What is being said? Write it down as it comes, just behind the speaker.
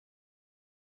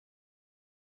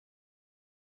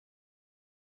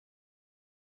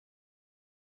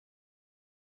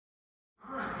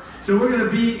So we're going to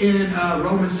be in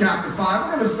Romans chapter 5.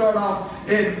 We're going to start off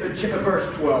in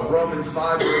verse 12. Romans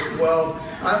 5, verse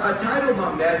 12. I titled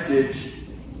my message,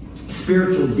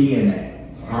 Spiritual DNA.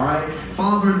 All right?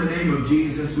 Father, in the name of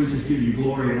Jesus, we just give you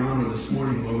glory and honor this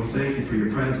morning, Lord. We thank you for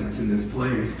your presence in this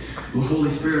place. Well,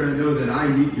 Holy Spirit, I know that I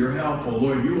need your help. Oh,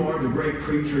 Lord, you are the great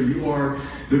preacher. You are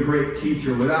the great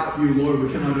teacher. Without you, Lord,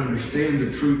 we cannot understand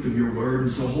the truth of your word.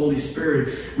 And so, Holy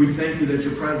Spirit, we thank you that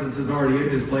your presence is already in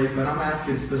this place. But I'm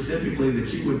asking specifically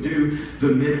that you would do the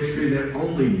ministry that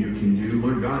only you can do,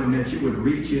 Lord God, and that you would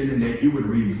reach in and that you would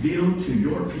reveal to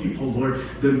your people, Lord,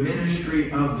 the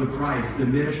ministry of the Christ, the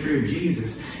ministry of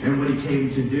Jesus, and what he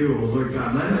came to do. Oh, Lord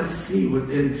God, let us see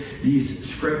within these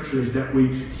scriptures that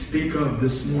we speak of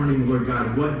this morning, Lord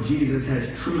God, what Jesus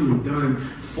has truly done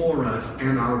for us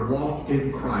and our walk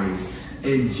in Christ.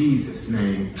 In Jesus'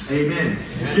 name, amen.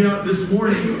 You know, this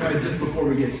morning, just before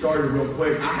we get started real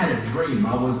quick, I had a dream.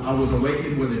 I was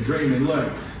awakened with a dream. And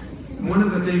look, one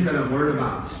of the things that I've learned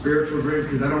about spiritual dreams,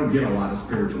 because I don't get a lot of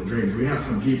spiritual dreams. We have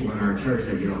some people in our church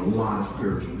that get a lot of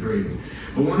spiritual dreams.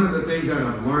 But one of the things that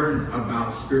I've learned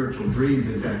about spiritual dreams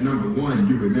is that, number one,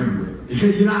 you remember it.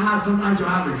 You know how sometimes you'll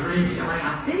have a dream and you're like,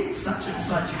 I think such and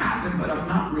such happened, but I'm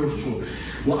not real sure.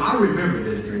 Well, I remember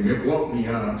this dream. It woke me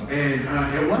up. And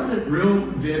it wasn't real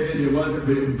vivid. It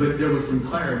wasn't, but there was some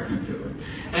clarity to it.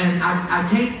 And I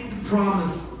can't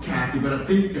promise, Kathy, but I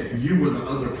think that you were the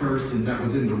other person that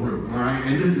was in the room, all right?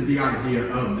 And this is the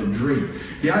idea of the dream.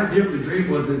 The idea of the dream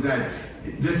was that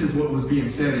this is what was being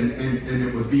said, and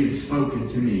it was being spoken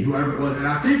to me, whoever it was. And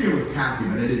I think it was Kathy,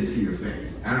 but I didn't see your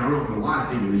face. And I don't know why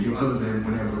I think it was you, other than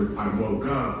whenever I woke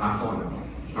up, I thought about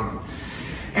it. Okay.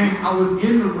 And I was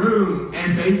in the room,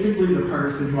 and basically the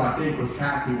person who I think was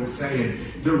Kathy was saying,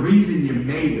 the reason you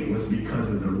made it was because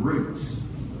of the roots.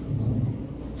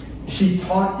 She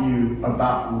taught you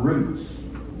about roots.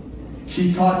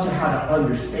 She taught you how to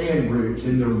understand roots,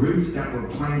 and the roots that were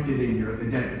planted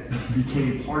in that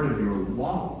became part of your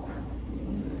walk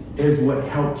is what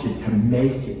helped you to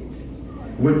make it.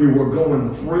 When you were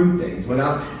going through things,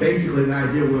 basically the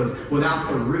idea was, without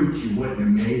the roots, you wouldn't have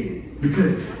made it.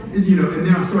 Because, you know, and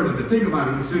then I started to think about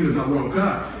it as soon as I woke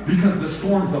up, because the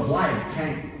storms of life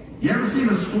came. You ever seen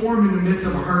a storm in the midst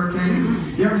of a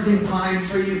hurricane? You ever seen pine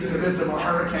trees in the midst of a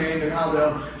hurricane and how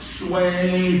they'll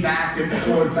sway back and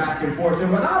forth, back and forth?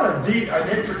 And without an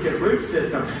intricate root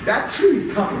system, that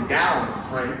tree's coming down, my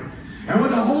friend. And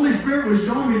what the Holy Spirit was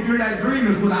showing me through that dream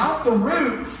is, without the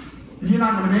roots, you're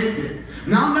not going to make it.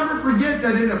 Now, I'll never forget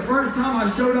that in the first time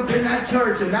I showed up in that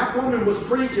church and that woman was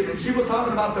preaching and she was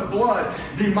talking about the blood,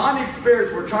 demonic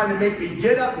spirits were trying to make me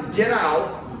get up and get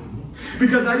out,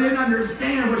 because I didn't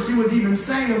understand what she was even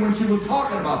saying when she was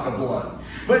talking about the blood.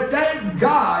 But thank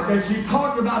God that she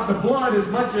talked about the blood as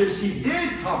much as she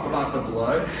did talk about the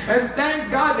blood. And thank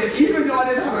God that even though I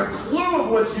didn't have a clue of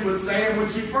what she was saying when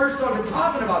she first started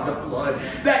talking about the blood,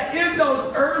 that in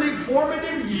those early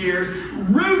formative years,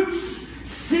 roots,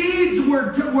 seeds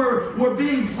were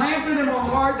being planted in my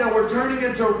heart that were turning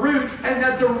into roots, and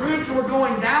that the roots were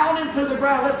going down into the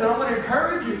ground. Listen, I want to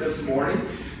encourage you this morning,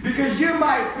 because you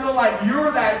might feel like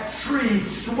you're that tree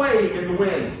swaying in the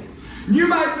wind. You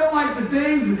might feel like the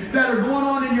things that are going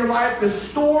on in your life, the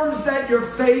storms that you're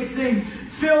facing,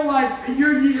 feel like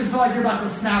you just feel like you're about to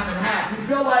snap in half. You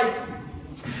feel like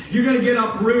you're going to get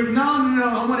uprooted. No.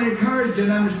 I want to encourage you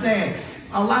to understand.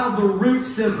 Allow the root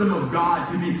system of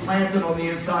God to be planted on the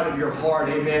inside of your heart.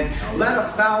 Amen. Let a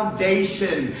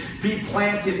foundation be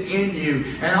planted in you.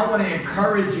 And I want to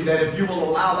encourage you that if you will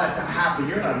allow that to happen,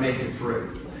 you're going to make it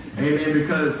through. Amen.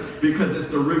 Because it's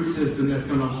the root system that's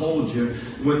going to hold you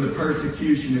when the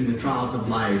persecution and the trials of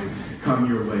life come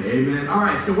your way. Amen. All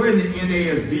right, so we're in the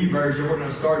NASB version. We're going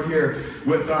to start here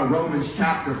with Romans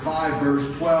chapter 5,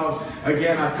 verse 12.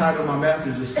 Again, I titled my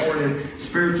message this morning,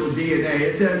 Spiritual DNA.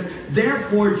 It says,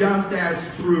 therefore, just as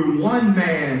through one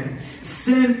man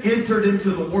sin entered into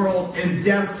the world, and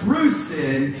death through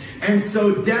sin, and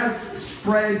so death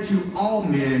spread to all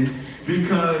men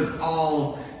because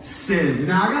all sinned.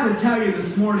 Now, I got to tell you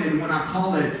this morning, when I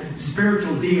call it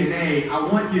spiritual DNA, I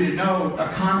want you to know a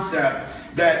concept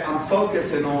that I'm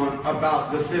focusing on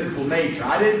about the sinful nature.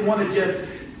 I didn't want to just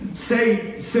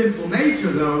say sinful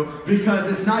nature, though, because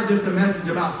it's not just a message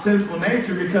about sinful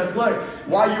nature. Because look,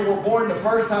 while you were born the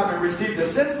first time and received the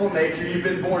sinful nature, you've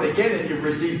been born again and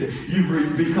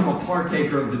you've become a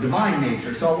partaker of the divine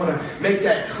nature. So I want to make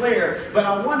that clear. But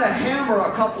I want to hammer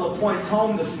a couple of points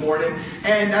home this morning,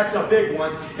 and that's a big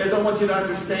one, is I want you to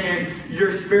understand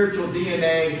your spiritual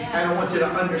DNA, and I want you to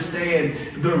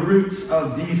understand the roots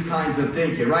of these kinds of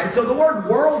thinking, right? So the word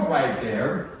world right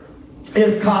there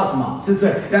is cosmos.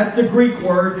 That's the Greek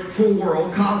word for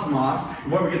world, cosmos,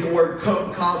 where we get the word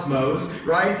cosmos,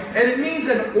 right? And it means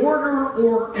an order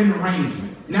or an arrangement.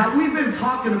 Now, we've been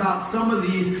talking about some of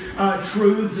these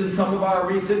truths in some of our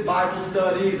recent Bible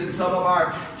studies and some of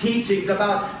our teachings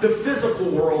about the physical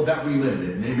world that we live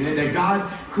in. Amen. That God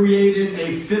created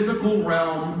a physical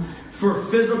realm for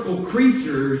physical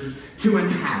creatures to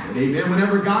inhabit. Amen.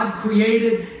 Whenever God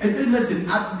created, and listen,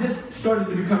 this started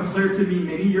to become clear to me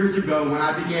many years ago when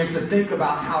I began to think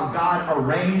about how God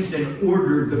arranged and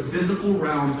ordered the physical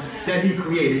realm that He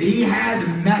created. He had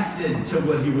method to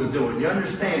what He was doing. You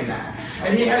understand that?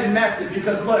 And He had method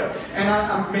because, look, and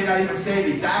I may not even say it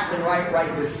exactly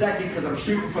right this second because I'm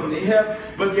shooting from the hip,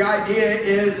 but the idea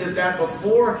is that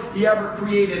before He ever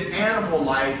created animal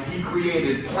life, He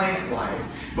created plant life.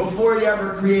 Before He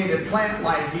ever created plant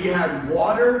life, He had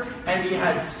water and He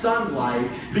had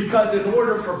sunlight, because in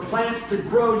order for plants to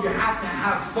grow, you have to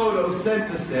have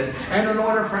photosynthesis. And in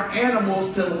order for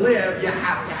animals to live, you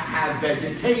have to have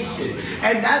vegetation.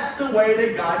 And that's the way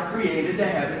that God created the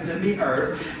heavens and the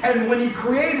earth. And when He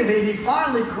created it, He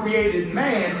finally created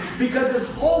man, because His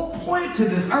whole point to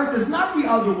this earth is not the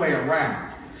other way around.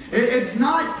 It's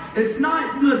not,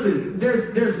 listen,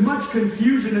 there's much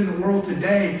confusion in the world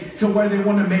today to where they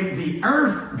want to make the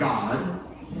earth God.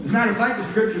 As a matter of fact, the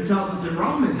scripture tells us in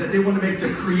Romans that they want to make the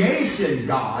creation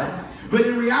God. But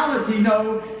in reality,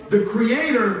 no, the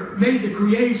Creator made the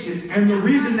creation, and the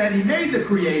reason that He made the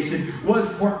creation was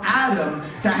for Adam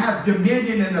to have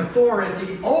dominion and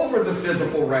authority over the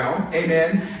physical realm.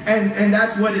 Amen. And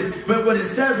that's what is, but what it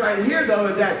says right here, though,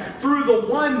 is that through the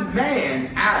one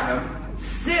man, Adam,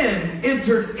 sin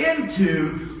entered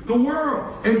into the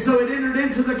world. And so it entered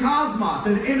into the cosmos.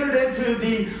 It entered into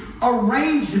the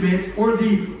arrangement, or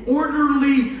the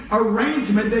orderly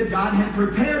arrangement that God had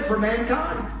prepared for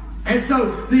mankind. And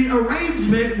so the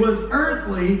arrangement was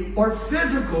earthly or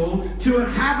physical to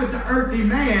inhabit the earthly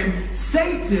man.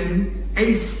 Satan,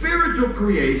 a spiritual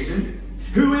creation,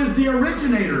 who is the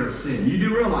originator of sin. You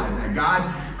do realize that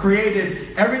God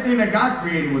created, everything that God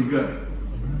created was good.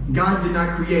 God did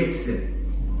not create sin.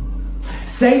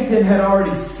 Satan had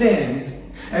already sinned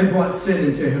and brought sin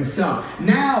into himself.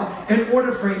 Now, in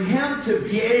order for him to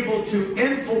be able to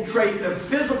infiltrate the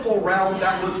physical realm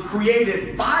that was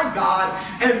created by God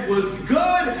and was good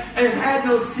and had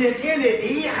no sin in it,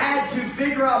 he had to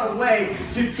figure out a way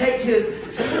to take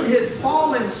his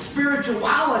fallen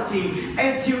spirituality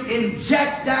and to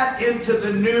inject that into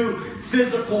the new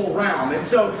physical realm. And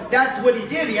so that's what he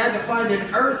did. He had to find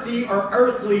an earthy or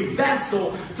earthly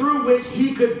vessel through which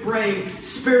he could bring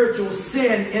spiritual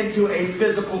sin into a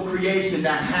physical creation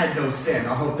that had no sin.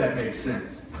 I hope that makes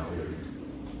sense.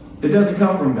 It doesn't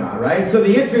come from God, right? So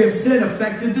the entry of sin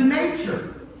affected the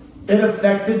nature. It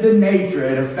affected the nature.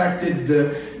 It affected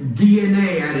the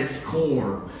DNA at its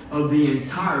core of the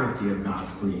entirety of God's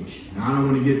creation. Now, I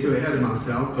don't want to get too ahead of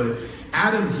myself, but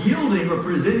Adam's yielding or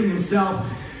presenting himself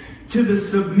to the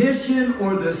submission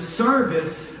or the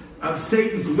service of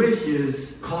Satan's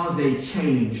wishes caused a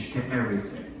change to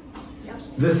everything.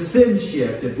 The sin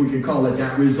shift, if we can call it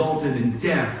that, resulted in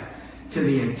death to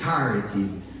the entirety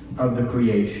of the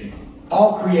creation.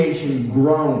 All creation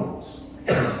groans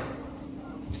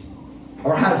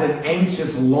or has an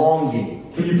anxious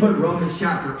longing. Can you put Romans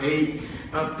chapter 8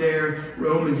 up there?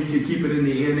 Romans, you can keep it in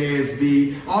the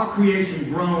NASB. All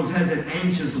creation groans, has an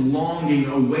anxious longing,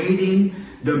 awaiting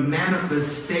the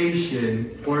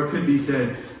manifestation, or it could be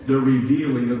said, the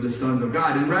revealing of the sons of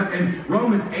God. In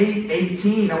Romans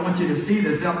 8:18, I want you to see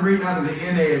this. I'm reading out of the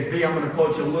NASB. I'm going to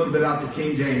quote you a little bit out the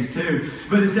King James too.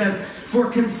 But it says, "For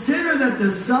consider that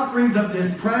the sufferings of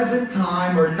this present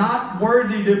time are not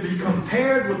worthy to be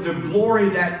compared with the glory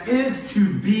that is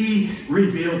to be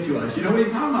revealed to us." You know what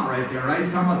he's talking about right there, right?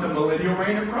 He's talking about the millennial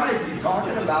reign of Christ. He's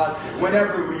talking about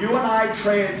whenever you and I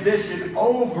transition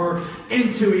over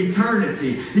into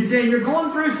eternity. He's saying you're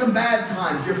going through some bad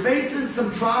times. You're facing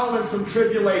some trial and some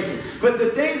tribulation. But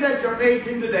the things that you're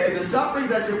facing today, the sufferings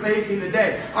that you're facing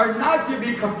today, are not to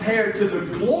be compared to the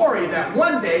glory that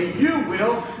one day you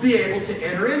will be able to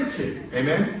enter into.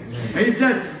 Amen? And he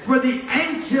says, for the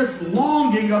anxious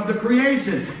longing of the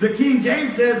creation. The King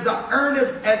James says, the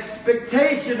earnest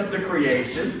expectation of the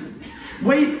creation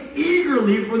waits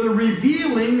eagerly for the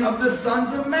revealing of the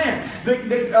sons of man,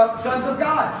 the sons of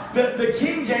God. The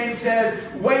King James says,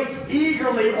 waits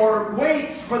eagerly, or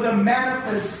waits for the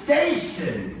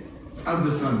manifestation of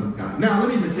the sons of God. Now,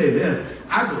 let me just say this.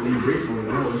 I believe recently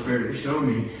the Holy Spirit has shown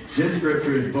me this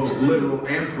scripture is both literal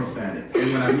and prophetic.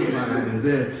 And what I mean by that is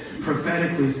this.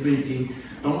 Prophetically speaking,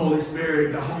 The Holy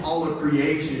Spirit, all of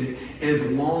creation is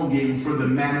longing for the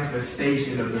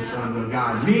manifestation of the sons of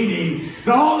God. Meaning,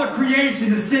 the whole of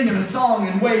creation is singing a song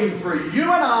and waiting for you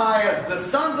and I, as the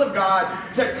sons of God,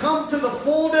 to come to the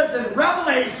fullness and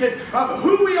revelation of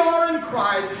who we are in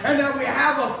Christ, and that we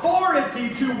have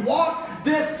authority to walk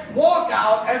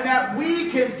out, and that we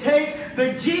can take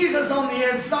the Jesus on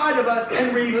the inside of us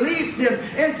and release him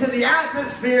into the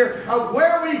atmosphere of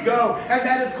where we go, and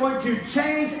that is going to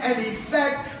change and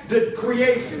affect the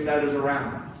creation that is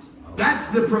around us.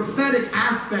 That's the prophetic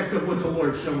aspect of what the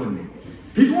Lord's showing me.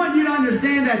 He wants you to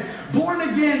understand that born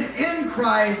again in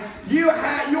Christ, you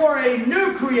are a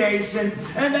new creation,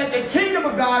 and that the kingdom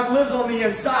of God lives on the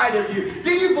inside of you.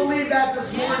 Do you believe that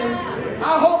this morning?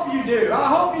 I hope you do. I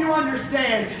hope you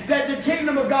understand that the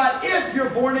kingdom of God, if you're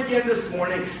born again this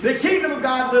morning, the kingdom of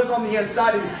God lives on the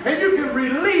inside of you, and you can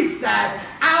release that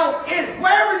out in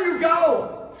wherever you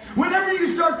go. Whenever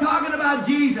you start talking about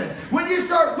Jesus, when you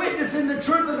start witnessing the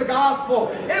truth of the gospel,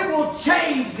 it will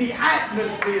change the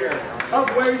atmosphere of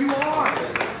where you are.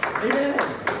 Amen.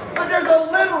 But there's a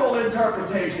literal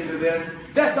interpretation to this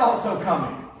that's also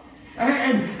coming.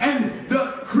 And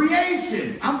the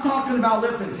creation, I'm talking about,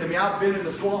 listen to me, I've been in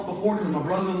the swamp before because my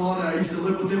brother-in-law that I used to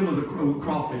live with him was a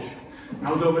crawfish.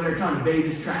 I was over there trying to bait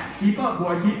his tracks. Keep up,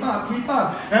 boy, keep up, keep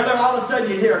up. And then all of a sudden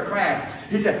you hear a crab.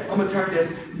 He said, I'm going to turn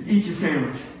this, eat your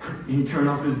sandwich. He'd turn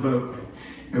off his boat,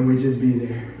 and we'd just be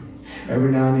there.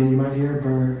 Every now and then you might hear a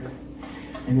bird,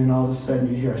 and then all of a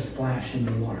sudden you hear a splash in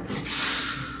the water.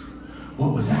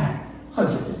 What was that? Oh, it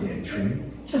was just a dead tree.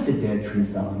 Just a dead tree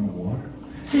fell in the water.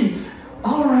 See,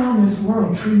 all around this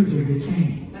world, trees are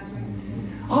decaying. That's right.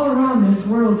 All around this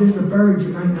world, there's a bird you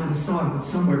might not have saw it, but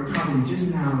somewhere probably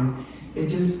just now, and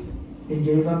it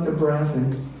gave up the breath,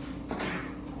 and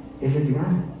it hit the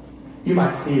ground. You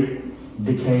might see it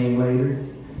decaying later.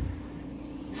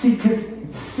 See, because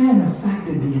sin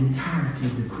affected the entirety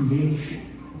of the creation.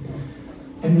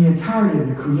 And the entirety of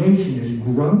the creation is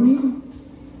groaning,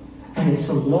 and it's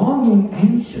longing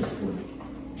anxiously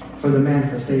for the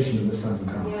manifestation of the sons of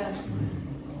God. Yes.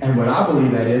 And what I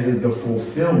believe that is the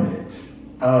fulfillment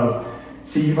of,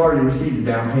 see, you've already received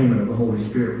the down payment of the Holy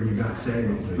Spirit when you got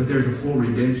saved, but there's a full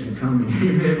redemption coming,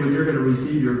 amen, when you're going to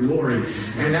receive your glory,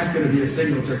 and that's going to be a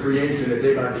signal to creation that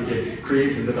they're about to get,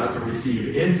 creation's about to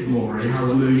receive its glory,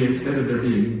 hallelujah. Instead of there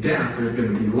being death, there's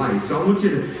going to be life. So I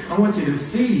want you to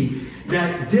see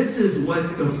that this is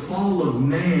what the fall of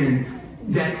man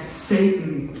that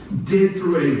Satan did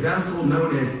through a vessel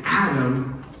known as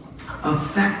Adam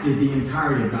affected the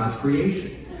entirety of God's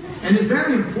creation. And it's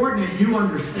very important that you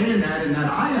understand that and that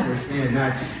I understand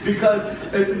that, because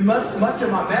much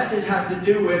of my message has to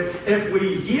do with, if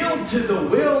we yield to the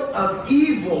will of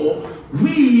evil,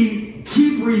 we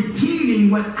keep repeating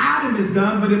what Adam has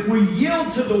done. But if we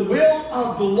yield to the will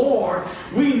of the Lord,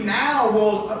 we now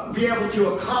will be able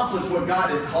to accomplish what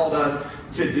God has called us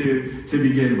to do to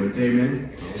begin with. Amen.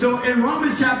 So in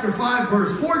Romans chapter 5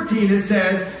 verse 14 it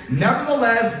says,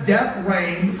 nevertheless death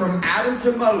reigned from Adam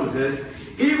to Moses,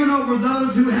 even over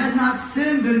those who had not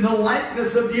sinned in the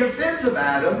likeness of the offense of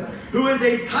Adam, who is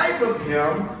a type of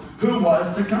him who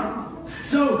was to come.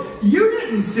 So you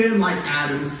didn't sin like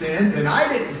Adam sinned, and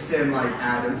I didn't sin like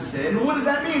Adam sinned. What does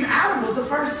that mean? Adam was the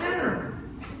first sinner.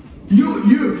 I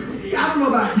don't know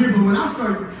about you, but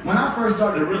when I first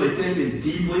started really thinking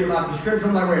deeply about the scripture,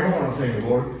 I'm like, wait, hold on a second,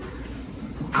 Lord.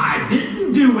 I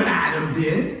didn't do what Adam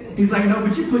did. He's like, no,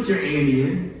 but you put your Andy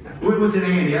in. What was it,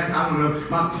 Andy? I don't know.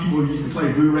 My people used to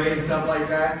play Blu-ray and stuff like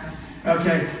that.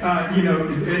 Okay, and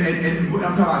I'm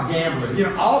talking about gambling. You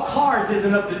know, all cards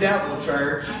isn't of the devil,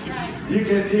 church. You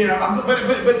can,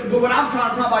 but what I'm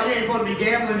trying to talk about, you ain't going to be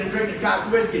gambling and drinking Scotch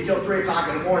whiskey till 3 o'clock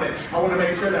in the morning. I want to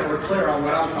make sure that we're clear on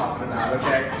what I'm talking about,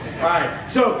 okay? All right,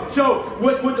 so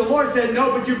what the Lord said,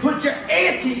 no, but you put your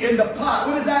ante in the pot.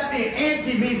 What does that mean?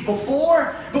 Ante means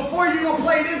before you're going to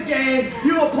play this game,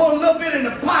 you're going to put a little bit in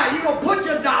the pot. You're going to put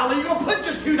your $1, you're going to put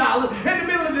your $2 in the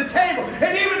middle of the table.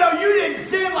 And even though you didn't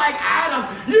sin like Adam,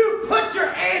 you put your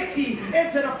ante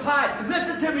into the pot.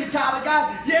 Listen to me, child of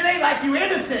God. It ain't like you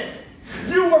innocent.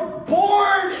 You were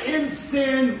born in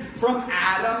sin from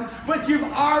Adam, but you've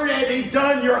already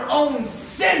done your own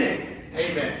sinning.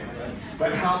 Amen.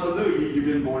 But hallelujah, you've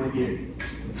been born again.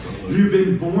 You've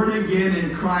been born again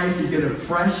in Christ. You get a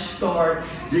fresh start.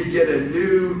 You get a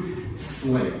new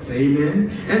slate.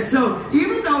 Amen. And so,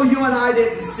 even though you and I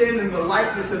didn't sin in the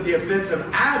likeness of the offense of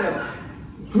Adam,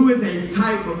 who is a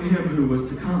type of him who was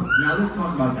to come. Now let's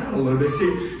talk about that a little bit.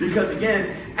 See, because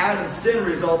again, Adam's sin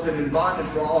resulted in bondage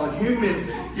for all humans,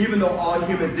 even though all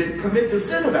humans didn't commit the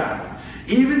sin of Adam.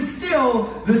 Even still,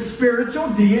 the spiritual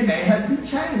DNA has been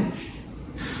changed.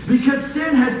 Because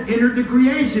sin has entered the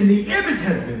creation. The image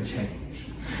has been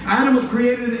changed. Adam was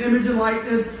created in the image and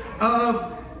likeness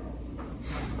of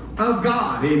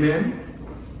God. Amen.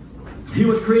 He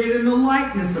was created in the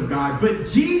likeness of God. But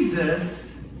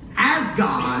Jesus, as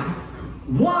God,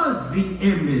 was the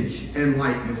image and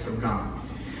likeness of God.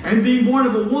 And being born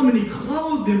of a woman, he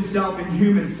clothed himself in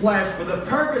human flesh for the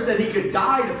purpose that he could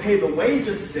die to pay the wage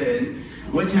of sin,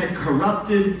 which had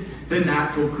corrupted the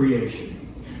natural creation.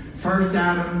 First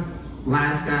Adam,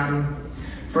 last Adam.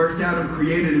 First Adam,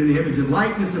 created in the image and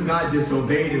likeness of God,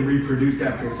 disobeyed and reproduced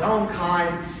after his own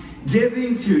kind,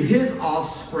 giving to his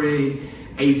offspring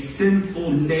a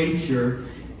sinful nature.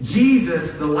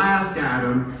 Jesus, the last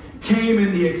Adam, came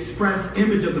in the express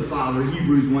image of the Father,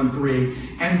 Hebrews 1:3,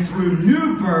 and through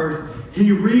new birth,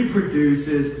 he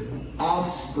reproduces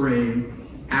offspring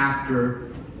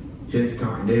after his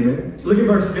kind. Amen. Look at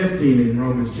verse 15 in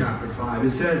Romans chapter 5.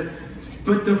 It says,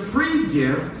 but the free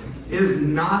gift is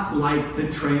not like the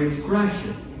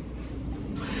transgression.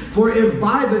 For if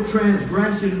by the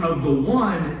transgression of the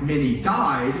one many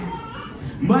died,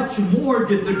 much more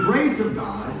did the grace of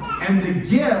God and the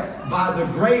gift by the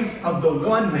grace of the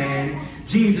one man,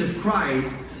 Jesus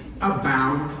Christ,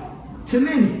 abound to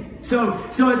many. So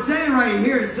it's saying right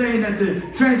here, it's saying that the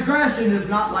transgression is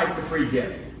not like the free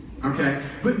gift. Okay?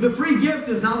 But the free gift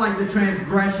is not like the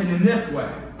transgression in this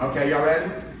way. Okay, y'all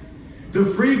ready? The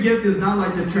free gift is not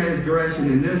like the transgression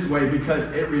in this way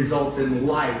because it results in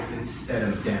life instead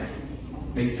of death.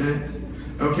 Make sense?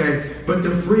 Okay, but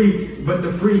the free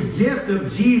gift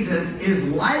of Jesus is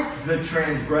like the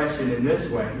transgression in this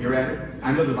way. You ready?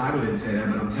 I know the Bible didn't say that,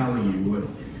 but I'm telling you what.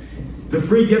 The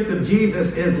free gift of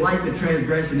Jesus is like the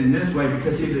transgression in this way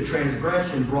because, see, the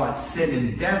transgression brought sin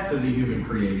and death to the human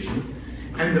creation,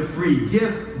 and the free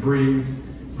gift brings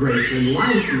grace and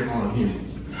life to all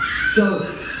humans. So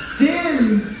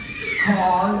sin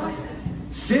caused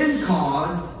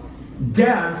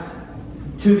death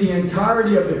to the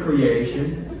entirety of the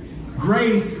creation.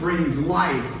 Grace brings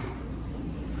life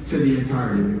to the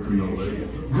entirety of the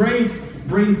creation. Grace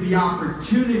brings the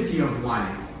opportunity of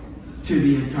life to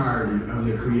the entirety of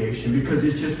the creation because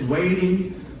it's just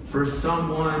waiting for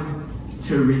someone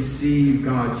to receive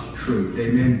God's truth.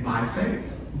 Amen. By faith.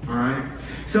 All right.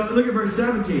 So look at verse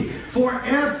 17. For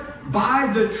if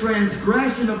by the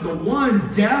transgression of the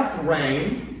one death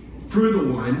reigned through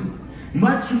the one,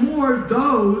 much more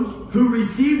those who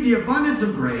receive the abundance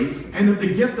of grace and of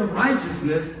the gift of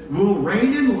righteousness will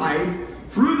reign in life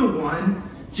through the one,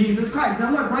 Jesus Christ.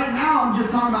 Now look, right now I'm just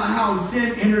talking about how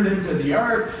sin entered into the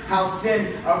earth, how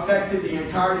sin affected the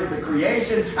entirety of the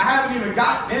creation. I haven't even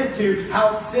gotten into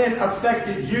how sin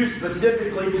affected you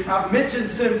specifically. I've mentioned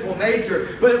sinful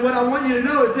nature. But what I want you to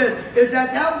know is this, is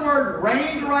that word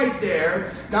reigned right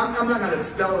there. Now I'm not going to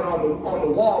spell it on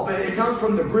the wall, but it comes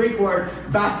from the Greek word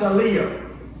basileia,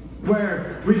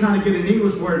 where we kind of get an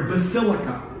English word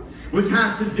basilica, which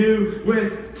has to do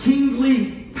with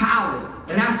kingly power.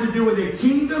 It has to do with a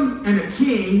kingdom and a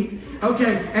king.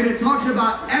 Okay, and it talks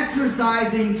about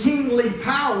exercising kingly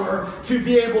power to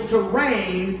be able to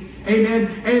reign. Amen.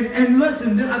 And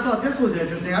listen, I thought this was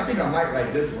interesting. I think I might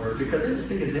write this word because I just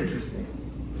think it's interesting.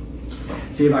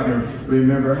 See if I can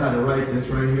remember how to write this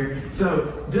right here.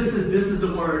 So this is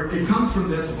the word. It comes from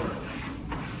this word.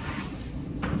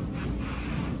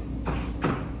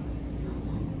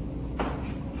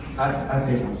 I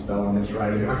think I'm spelling this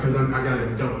right here because I got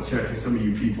to double check with some of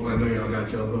you people. I know y'all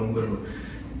got y'all's own little.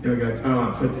 Y'all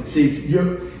got. See,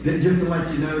 just to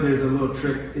let you know, there's a little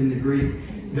trick in the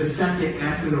Greek. The second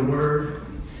S in a word.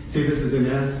 See, this is an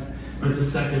S, but the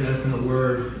second S in a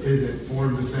word isn't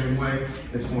formed the same way.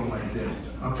 It's formed like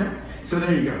this. Okay. So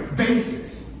there you go.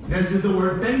 Basis. This is the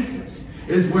word basis.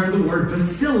 Is where the word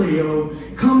basilio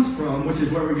comes from, which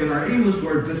is where we get our English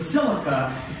word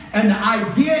basilica. And the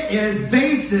idea is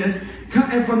basis,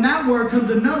 and from that word comes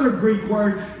another Greek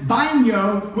word,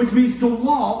 baino, which means to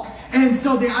walk. And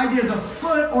so the idea is a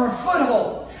foot or a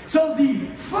foothold. So the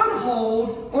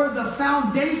foothold or the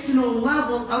foundational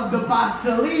level of the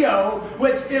basilio,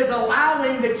 which is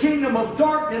allowing the kingdom of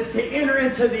darkness to enter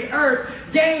into the earth,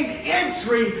 gained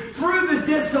entry through the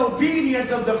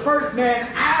disobedience of the first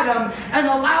man, Adam, and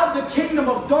allowed the kingdom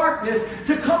of darkness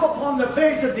to come upon the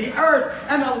face of the earth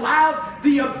and allowed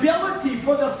the ability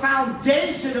for the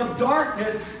foundation of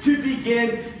darkness to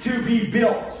begin to be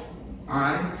built. All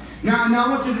right? Now I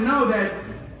want you to know that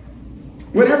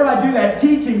whenever I do that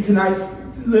teaching tonight,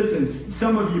 listen,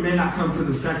 some of you may not come to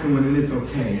the second one, and it's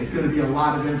okay. It's going to be a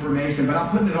lot of information, but I'm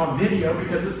putting it on video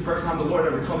because it's the first time the Lord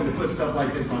ever told me to put stuff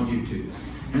like this on YouTube.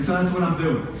 And so that's what I'm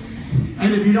doing.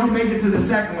 And if you don't make it to the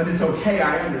second one, it's okay.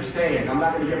 I understand. I'm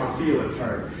not going to get my feelings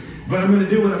hurt. But I'm going to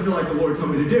do what I feel like the Lord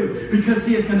told me to do. Because,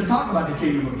 see, it's going to talk about the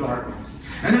kingdom of darkness.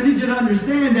 And I need you to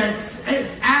understand that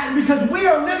because we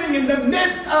are living in the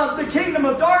midst of the kingdom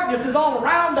of darkness is all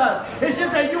around us. It's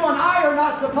just that you and I are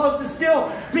not supposed to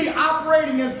still be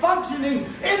operating and functioning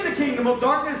in the kingdom of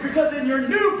darkness, because in your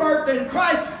new birth in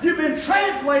Christ, you've been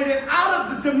translated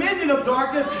out of the dominion of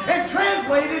darkness and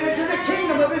translated into the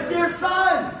kingdom of His dear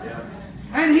Son. Yeah.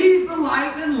 And He's the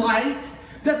light and light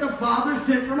that the Father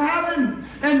sent from heaven.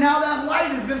 And now that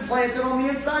light has been planted on the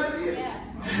inside of you. Yes.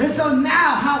 And so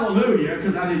now, hallelujah,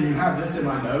 because I didn't even have this in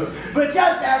my notes, but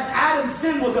just as Adam's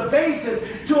sin was a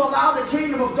basis to allow the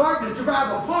kingdom of darkness to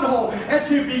grab a foothold and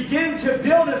to begin to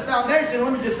build its foundation,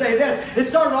 let me just say this. It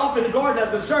started off in the garden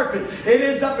as a serpent. It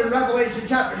ends up in Revelation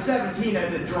chapter 17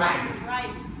 as a dragon. Right.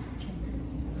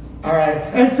 All right.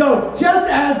 And so just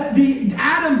as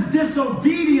Adam's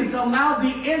disobedience allowed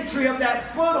the entry of that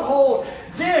foothold,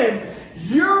 then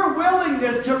your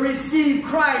willingness to receive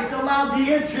Christ allowed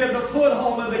the entry of the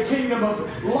foothold of the kingdom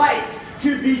of light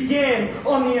to begin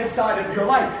on the inside of your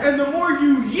life. And the more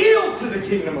you yield to the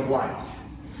kingdom of light,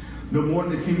 the more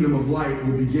the kingdom of light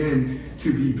will begin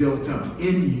to be built up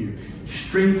in you,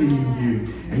 strengthening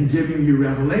you and giving you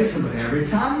revelation. But every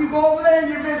time you go over there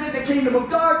and you visit the kingdom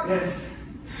of darkness,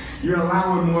 you're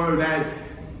allowing more of that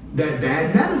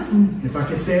bad medicine, if I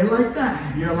can say it like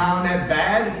that. You're allowing that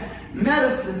bad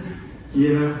medicine.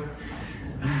 You know?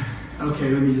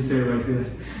 Okay, let me just say it like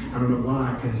this. I don't know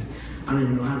why, because I don't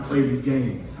even know how to play these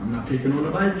games. I'm not picking on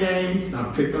nobody's games.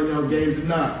 I've picked on y'all's games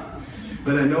enough.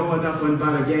 But I know enough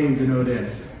about a game to know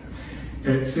this.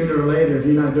 That sooner or later, if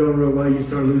you're not doing real well, you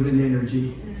start losing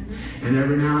energy. And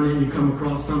every now and then you come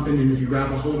across something, and if you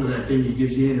grab a hold of that thing, it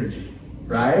gives you energy.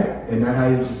 Right? And that how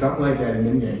you do something like that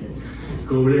in the game.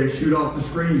 Go over there, shoot off the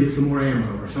screen, get some more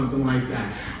ammo or something like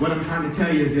that. What I'm trying to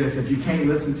tell you is this. If you can't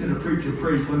listen to the preacher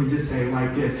preach, let me just say it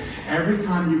like this. Every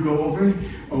time you go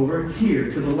over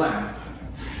here to the left,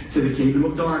 to the kingdom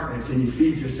of darkness, and you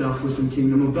feed yourself with some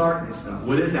kingdom of darkness stuff.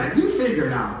 What is that? You figure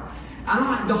it out.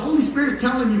 The Holy Spirit's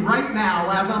telling you right now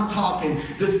as I'm talking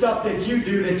the stuff that you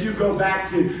do that you go back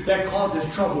to that causes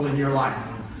trouble in your life.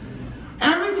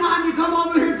 Every time you come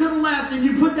over here to the left and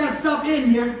you put that stuff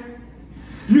in you,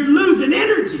 you're losing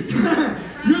energy.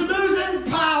 You're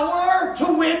losing power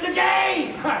to win the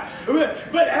game.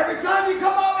 But every time you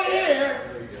come over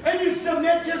here and you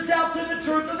submit yourself to the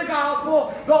truth of the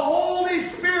gospel, the Holy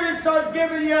Spirit starts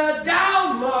giving you a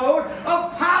download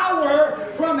of power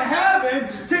from heaven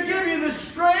to give you the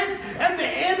strength and the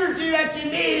energy that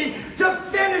you need to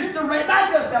finish the race. Not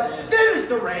just to finish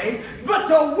the race, but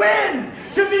to win,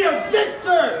 to be a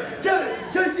victor,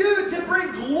 to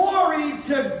bring glory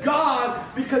to God,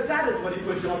 because that is what He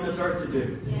put you on this earth to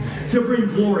do. Yeah. To bring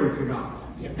glory to God.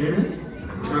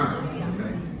 Amen? All right.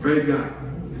 Okay. Praise God.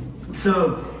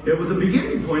 So, it was a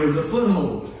beginning point. It was a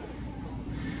foothold.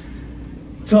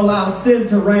 To allow sin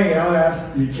to reign. I'll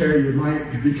ask you to carry your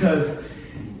mic, because,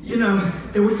 you know,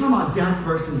 we're talking about death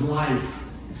versus life.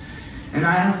 And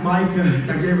I asked Micah,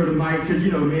 I gave her the mic, because,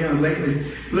 you know me,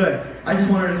 lately, look, I just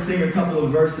wanted to sing a couple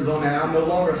of verses on that. I'm no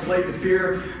longer a slave to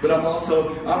fear, but I'm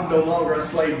no longer a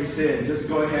slave to sin. Just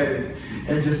go ahead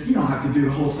and just, you don't have to do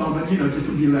the whole song, but, you know, just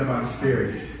to be led by the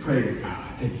Spirit. Praise God.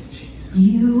 Thank you, Jesus.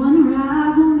 You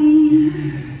unravel me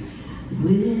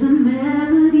with a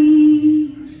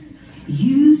melody.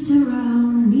 You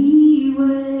surround me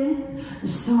with a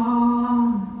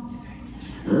song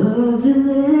of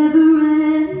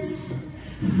deliverance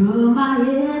from my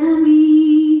enemy,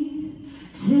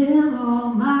 till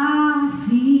all my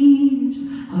fears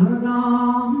are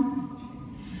gone.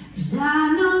 'Cause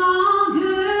I'm no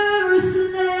longer a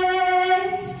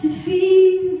slave to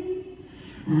fear.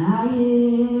 I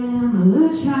am a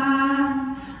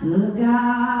child of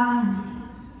God,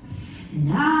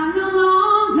 and I'm no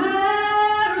longer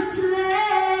a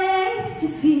slave to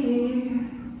fear.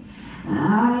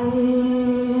 I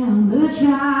am a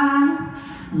child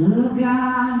of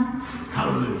God.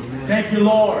 Hallelujah. Thank you,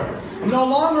 Lord. I'm no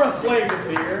longer a slave to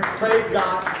fear. Praise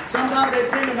God. Sometimes they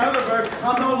sing another verse,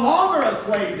 I'm no longer a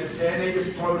slave to sin. They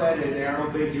just throw that in there. I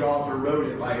don't think the author wrote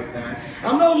it like that.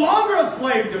 I'm no longer a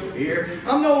slave to fear.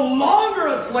 I'm no longer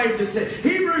a slave to sin.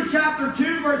 Hebrews chapter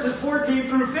 2 verses 14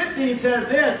 through 15 says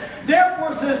this.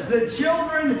 Therefore, says the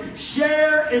children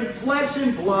share in flesh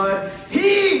and blood,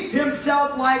 He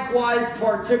Himself likewise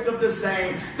partook of the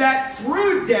same, that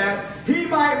through death He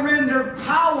might render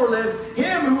powerless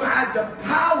him who had the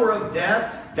power of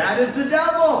death, that is the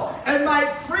devil, and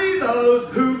might free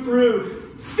those who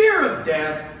through fear of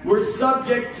death were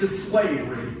subject to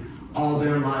slavery all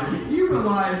their life. You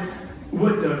realize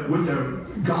what the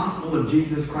gospel of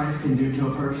Jesus Christ can do to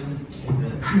a person?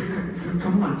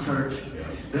 Come on, church.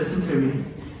 Listen to me.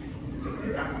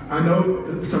 I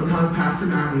know sometimes Pastor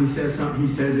Matt, when he says something, he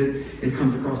says it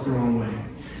comes across the wrong way.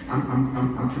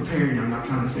 I'm preparing you. I'm not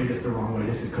trying to say this the wrong way.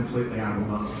 This is completely out of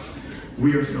love.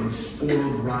 We are some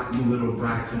spoiled, rotten little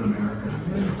brats in America.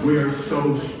 We are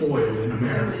so spoiled in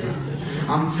America.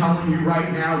 I'm telling you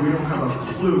right now, we don't have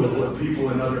a clue of what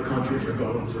people in other countries are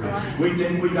going through. We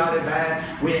think we got it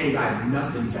bad. We ain't got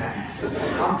nothing bad.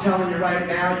 I'm telling you right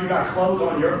now, you got clothes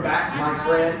on your back, my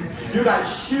friend. You got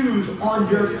shoes on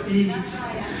your feet.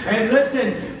 And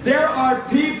listen, there are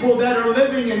people that are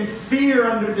living in fear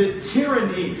under the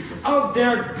tyranny of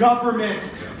their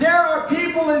governments. There are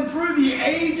people in through the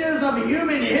ages of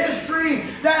human history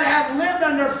that have lived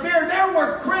under fear. There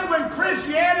were, when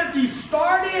Christianity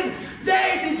started,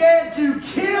 they began to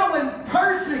kill and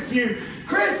persecute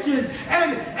Christians.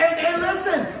 And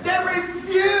listen, they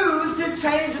refused to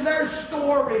change their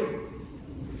story.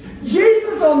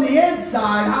 Jesus on the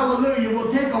inside, hallelujah,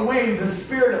 will take away the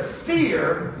spirit of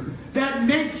fear that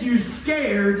makes you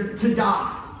scared to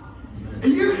die.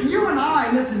 And you and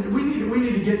I, listen, we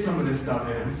need to get some of this stuff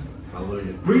in us.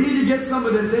 Hallelujah. We need to get some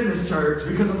of this in this church,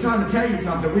 because I'm trying to tell you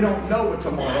something. We don't know what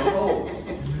tomorrow holds.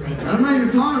 And I'm not even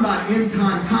talking about end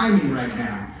time timing right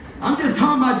now. I'm just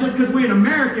talking about just because we're an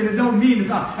American, it don't mean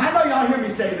this. I know y'all hear me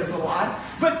say this a lot,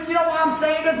 but you know why I'm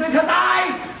saying this? Because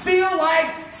I feel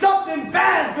like something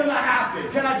bad's going to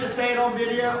happen. Can I just say it on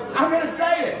video? I'm going to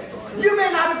say it. You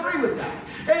may not agree with that.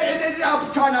 And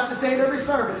I'll try not to say it every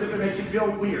service if it makes you feel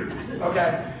weird.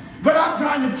 Okay? But I'm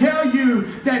trying to tell you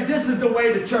that this is the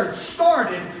way the church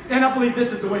started, and I believe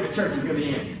this is the way the church is going to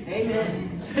end.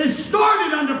 Amen. It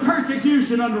started under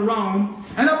persecution under Rome,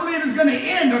 and I believe it's going to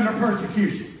end under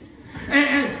persecution.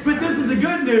 But this is the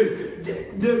good news.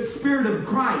 The Spirit of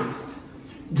Christ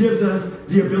gives us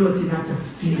the ability not to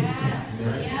fear death.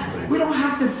 Yes. We don't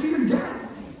have to fear death.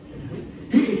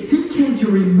 He came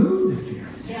to remove the fear.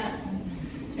 Yes.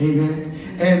 Amen.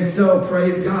 And so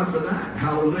praise God for that.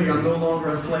 Hallelujah. I'm no longer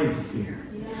a slave to fear.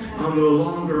 I'm no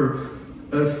longer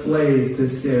a slave to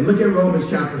sin. Look at Romans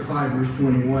chapter 5 verse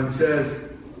 21. It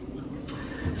says,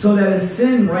 so that as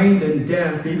sin reigned in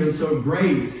death, even so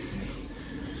grace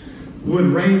would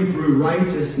reign through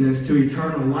righteousness to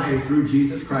eternal life through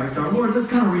Jesus Christ our Lord. Let's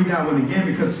kind of read that one again,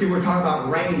 because see, we're talking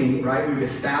about reigning, right? We've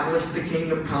established the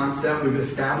kingdom concept. We've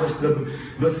established the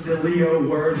basilio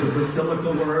word, the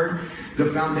basilica word, the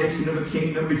foundation of a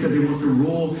kingdom, because he wants to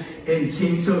rule in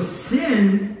king. So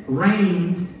sin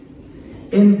reigned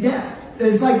in death.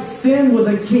 It's like sin was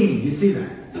a king. You see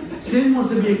that? Sin wants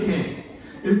to be a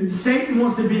king. Satan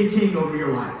wants to be a king over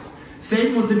your life.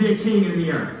 Satan wants to be a king in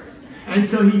the earth. And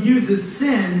so he uses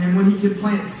sin, and when he can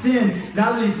plant sin,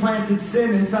 now that he's planted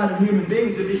sin inside of human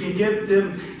beings, if he can get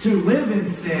them to live in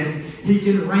sin, he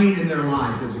can reign in their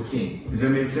lives as a king. Does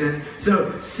that make sense?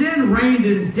 So sin reigned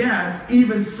in death,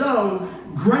 even so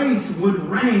grace would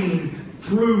reign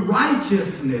through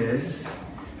righteousness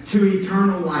to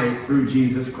eternal life through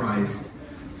Jesus Christ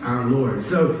our Lord.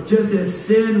 So just as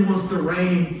sin wants to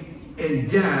reign in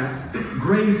death,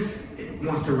 grace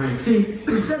wants to reign. See,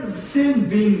 instead of sin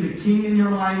being the king in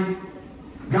your life,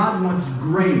 God wants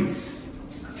grace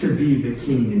to be the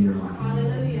king in your life.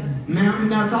 Hallelujah.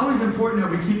 Now it's always important that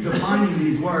we keep defining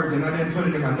these words, and I didn't put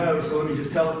it in my notes, so let me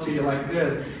just tell it to you like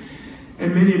this.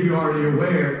 And many of you are already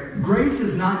aware, grace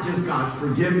is not just God's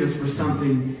forgiveness for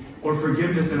something, or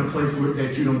forgiveness in a place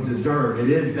that you don't deserve. It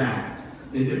is that.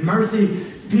 Mercy,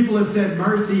 people have said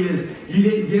mercy is you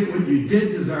didn't get what you did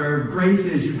deserve. Grace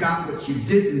is you got what you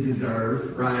didn't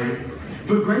deserve, right?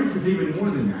 But grace is even more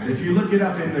than that. If you look it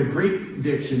up in the Greek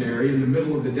dictionary, in the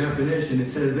middle of the definition, it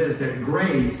says this, that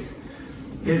grace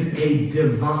is a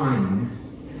divine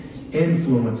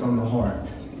influence on the heart.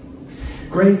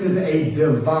 Grace is a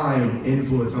divine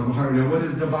influence on the heart. Now, what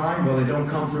is divine? Well, it don't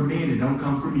come from me, and it don't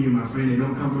come from you, my friend. It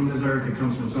don't come from this earth. It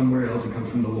comes from somewhere else. It comes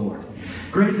from the Lord.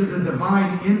 Grace is a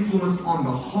divine influence on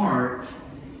the heart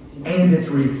and its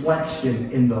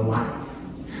reflection in the life.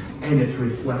 And its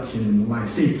reflection in the life.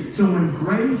 See, so when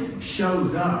grace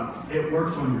shows up, it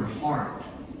works on your heart.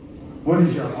 What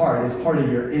is your heart? It's part of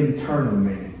your internal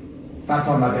man. It's not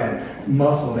talking about that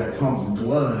muscle that pumps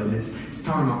blood. It's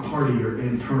talking about part of your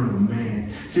internal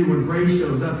man. See, when grace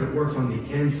shows up, it works on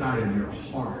the inside of your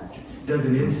heart. It does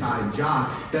an inside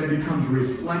job that becomes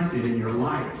reflected in your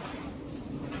life.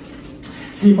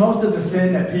 See, most of the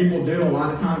sin that people do, a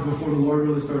lot of times before the Lord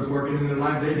really starts working in their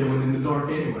life, they do it in the dark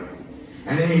anyway.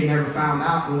 And they ain't never found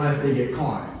out unless they get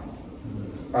caught.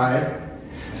 Right?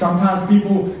 Sometimes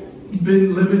people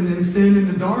been living in sin in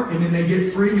the dark, and then they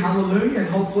get free, hallelujah, and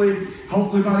hopefully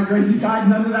by the grace of God,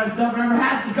 none of that stuff ever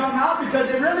has to come out, because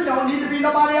it really don't need to be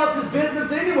nobody else's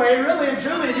business anyway. Really and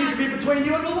truly, it needs to be between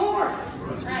you and the Lord.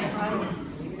 Right.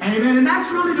 Amen. And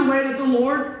that's really the way that the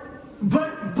Lord,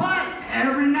 but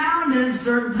every now and then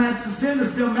certain types of sin are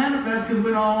still manifest, because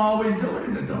we don't always do it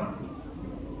in the dark.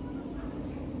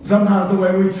 Sometimes the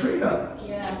way we treat others.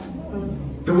 Yeah.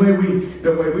 The way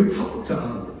we talk to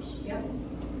others. Yep.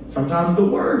 Sometimes the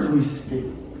words we speak.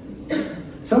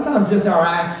 Sometimes just our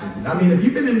actions. I mean, if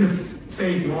you've been in the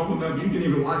faith long enough, you can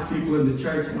even watch people in the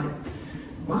church and like,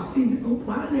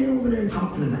 why are they over there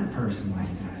talking to that person like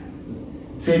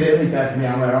that? See, they at least ask me,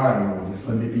 I'm like, all right, Lord, just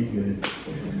let me be good.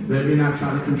 Let me not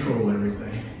try to control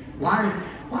everything. Why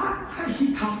is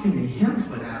she talking to him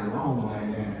for that long like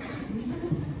that?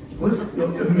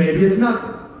 Maybe it's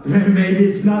nothing. Maybe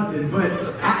it's nothing, but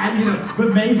but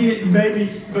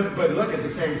look, at the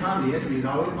same time, the enemy is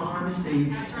always behind the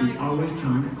scenes. He's always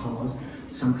trying to cause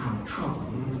some kind of trouble.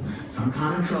 Some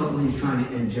kind of trouble. He's trying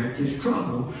to inject his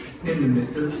trouble in the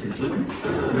midst of the situation.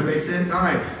 Does that make sense? All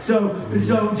right. So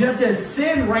just as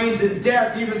sin reigns in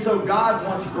death, even so God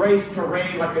wants grace to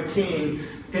reign like a king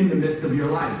in the midst of your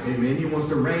life. Amen. He wants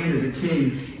to reign as a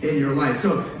king in your life.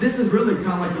 So this is really kind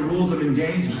of like the rules of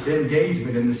engagement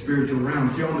in the spiritual realm.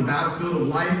 See, on the battlefield of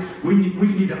life, we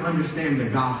need to understand the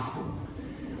gospel.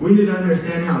 We need to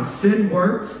understand how sin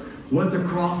works, what the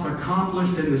cross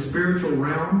accomplished in the spiritual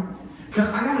realm. Because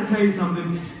I got to tell you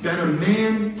something, that a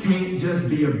man can't just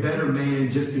be a better man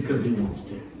just because he wants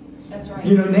to. That's right.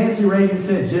 You know, Nancy Reagan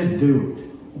said, just do it.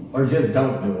 Or just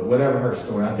don't do it. Whatever her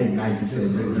story. I think Nike said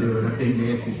just do it. I think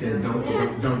Nancy said don't do it.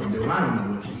 I don't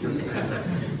know what she just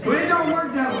said. Well, it don't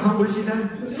work that way. What did she say?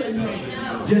 Just say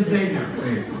no. Just say no.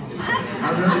 I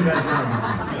really messed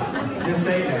up. Just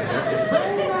say no.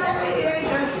 It ain't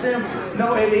that simple.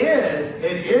 No, it is.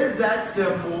 It is that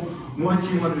simple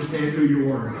once you understand who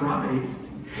you are in Christ.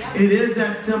 It is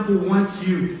that simple once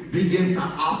you begin to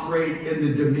operate in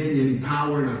the dominion,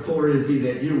 power, and authority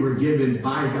that you were given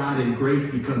by God, and grace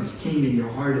becomes king in your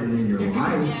heart and in your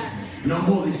life. Yes. And the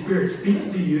Holy Spirit speaks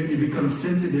to you, and you become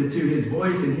sensitive to his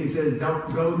voice, and he says,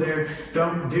 don't go there,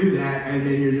 don't do that. And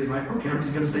then you're just like, okay, I'm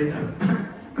just going to say no.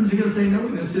 I'm just going to say no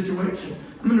in this situation.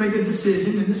 I'm going to make a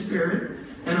decision in the Spirit,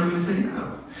 and I'm going to say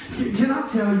no. Can I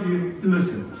tell you,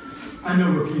 listen, I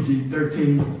know we're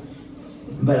PG-13.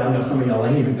 But I know some of y'all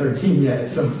ain't even 13 yet,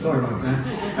 so sorry about that.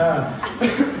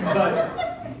 But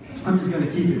I'm just going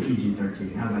to keep it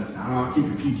PG-13. How's that sound? I'll keep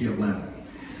it PG-11.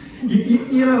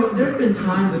 You know, there's been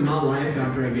times in my life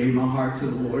after I gave my heart to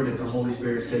the Lord that the Holy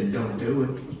Spirit said, don't do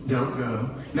it. Don't go.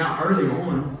 Now, early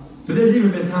on, but there's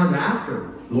even been times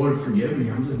after. Lord, forgive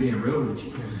me. I'm just being real with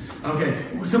you. Okay,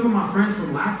 some of my friends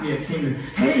from Lafayette came in.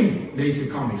 Hey, they used to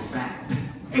call me fat.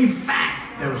 Hey, fat.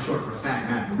 That was short for fat,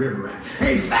 not the river rat.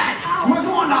 Hey, fat, we're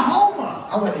going to Houma.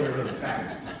 I wasn't even really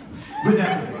fat. But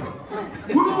that's it.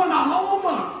 We're going to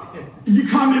Houma. You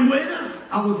coming with us?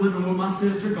 I was living with my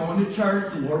sister, going to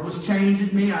church. The Lord was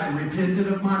changing me. I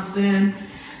repented of my sin.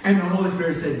 And the Holy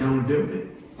Spirit said, don't do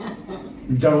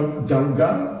it. Don't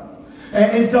go.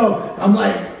 And so I'm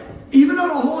like, even though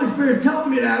the Holy Spirit's telling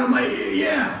me that, I'm like,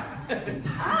 yeah.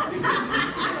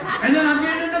 And then I'm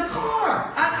getting in the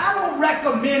car. I don't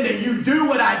recommend that you do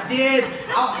what I did.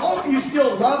 I hope you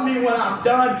still love me when I'm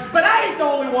done. But I ain't the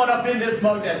only one up in this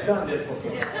mug that's done this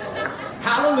before.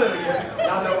 Hallelujah.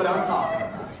 Y'all know what I'm talking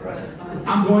about. Right?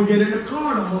 I'm going to get in the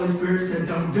car. The Holy Spirit said,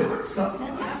 don't do it. So,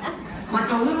 like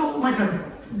a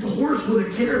horse with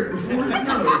a carrot before it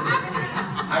knows.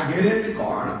 I get in the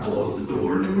car and I close the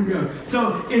door and then we go.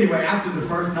 So anyway, after the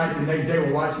first night, the next day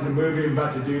we're watching the movie, we're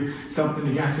about to do something.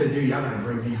 The guy said, dude, y'all gotta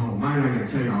bring me home. I'm not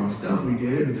gonna tell you all the stuff we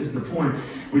did, but this is the point.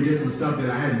 We did some stuff that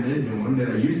I hadn't been doing, that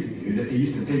I used to do, that they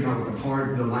used to think I was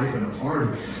the life of the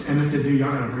party. And I said, dude,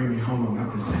 y'all gotta bring me home. I'm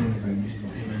not the same as I used to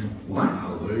be. What?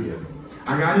 Hallelujah.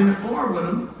 I got in the car with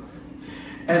them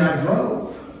and I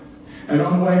drove. And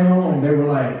on the way home, they were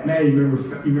like, man, you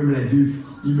remember that dude?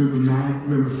 You remember Matt?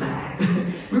 Remember Fat?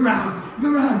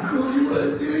 remember how cool he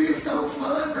was, dude? He's so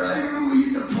fun, bro. Remember we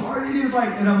used to party? And he was like,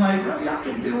 and I'm like, bro, y'all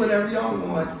can do whatever y'all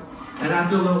want. And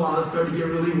after a little while, it started to get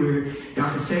really weird. Y'all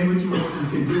can say what you want. You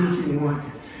can do what you want.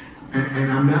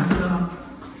 And I messed up.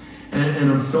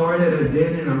 And I'm sorry that I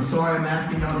did it. And I'm sorry I'm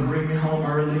asking y'all to bring me home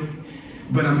early.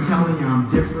 But I'm telling you,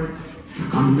 I'm different.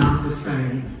 I'm not the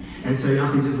same. And so y'all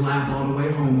can just laugh all the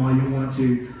way home all you want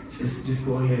to. Just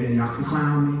go ahead and y'all can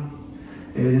clown me.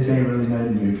 This ain't really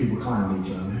nothing new. People clown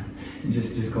each other.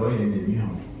 Just go ahead and get me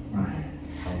home. Right.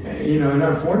 And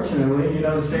unfortunately,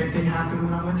 the same thing happened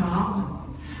when I went to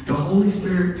Holland. The Holy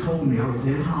Spirit told me I was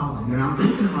in Holland. And I'm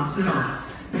thinking to myself,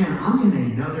 man, I'm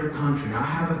in another country. I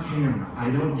have a camera. I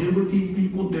don't do what these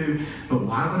people do, but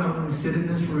why would I want to sit in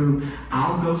this room?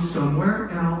 I'll go somewhere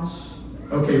else.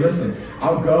 Okay, listen,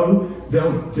 I'll go,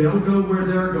 they'll go where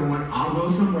they're going, I'll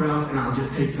go somewhere else, and I'll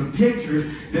just take some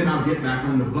pictures, then I'll get back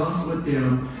on the bus with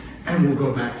them, and we'll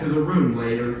go back to the room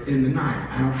later in the night.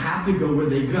 I don't have to go where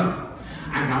they go.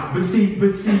 But see,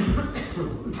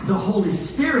 the Holy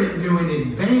Spirit knew in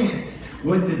advance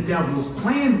what the devil's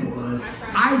plan was.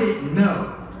 I didn't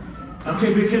know.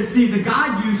 Okay, because see, the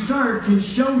God you serve can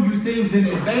show you things in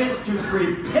advance to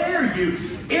prepare you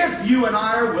if you and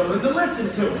I are willing to listen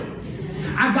to Him.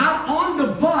 I got on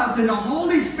the bus and the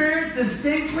Holy Spirit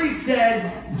distinctly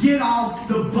said, get off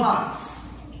the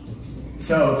bus.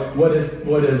 So what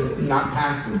is not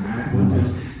Pastor Matt, what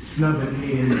does snubbing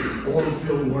hand, oil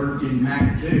field working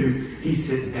Mac do? He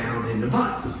sits down in the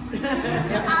bus.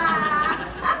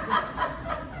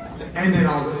 And then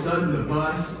all of a sudden the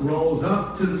bus rolls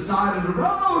up to the side of the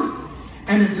road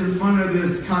and it's in front of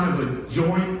this kind of a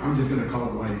joint. I'm just going to call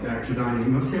it like that because I ain't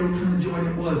even going to say what kind of joint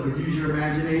it was, but use your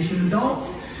imagination,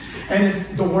 adults. And it's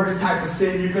the worst type of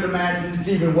sin you could imagine. It's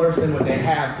even worse than what they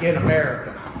have in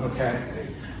America, okay?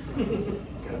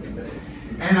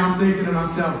 And I'm thinking to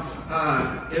myself,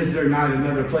 is there not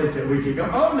another place that we could go?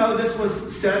 Oh no, this was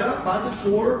set up by the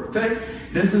tour thing.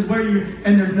 This is where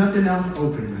and there's nothing else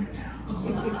open right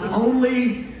now.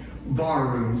 Only bar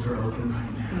rooms are open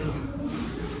right now.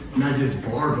 Not just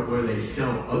bar, but where they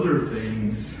sell other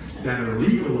things that are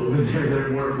legal over there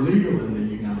that weren't legal in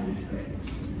the United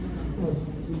States.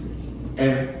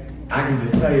 And I can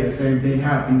just tell you the same thing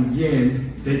happened again.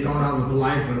 They thought I was the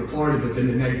life of the party, but then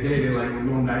the next day they're like, we're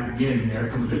going back again, and there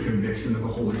comes the conviction of the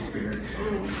Holy Spirit.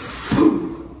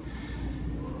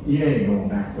 You ain't going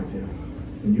back with them.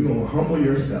 And you're going to humble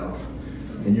yourself,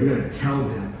 and you're going to tell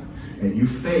them that you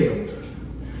failed,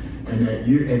 and that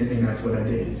and that's what I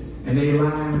did. And they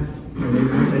laugh, and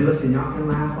they say, listen, y'all can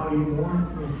laugh all you want.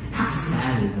 How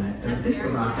sad is that? Think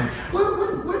about that.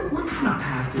 What kind of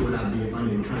pastor would I be if I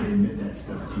didn't try to admit that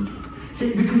stuff to you?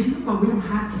 See, because you know what? We don't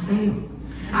have to fail.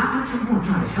 I want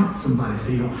to try to help somebody so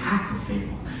you don't have to fail.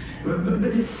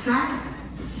 But it's sad.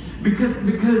 Because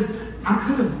I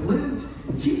could have lived.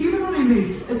 Even when they made,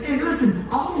 and listen,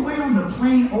 all the way on the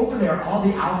plane over there, all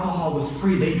the alcohol was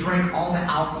free. They drank all the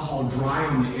alcohol dry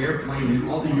on the airplane, and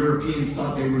all the Europeans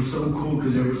thought they were so cool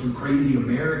because there were some crazy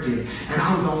Americans, and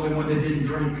I was the only one that didn't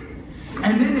drink.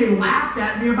 And then they laughed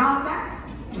at me about that.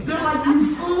 They're like, you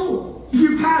fool.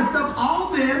 You passed up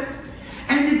all this,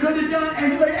 and you could have done,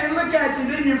 and look at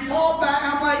you, then you fall back.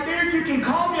 I'm like, dude, you can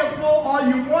call me a fool all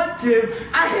you want to.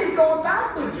 I ain't going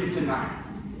back with you tonight.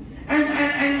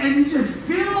 And you just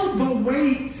feel the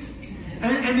weight.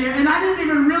 And I didn't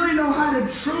even really know how to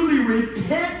truly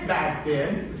repent back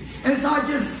then. And so I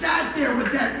just sat there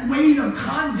with that weight of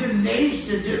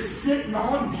condemnation just sitting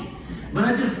on me. But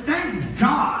I just thank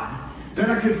God that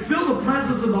I could feel the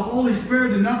presence of the Holy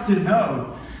Spirit enough to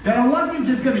know that I wasn't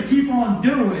just going to keep on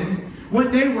doing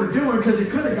what they were doing, because it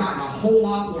could have gotten a whole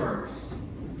lot worse.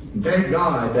 Thank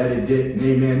God that it didn't.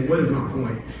 Amen. What is my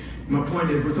point? My point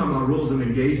is, we're talking about rules of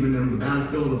engagement on the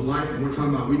battlefield of life, and we're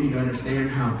talking about we need to understand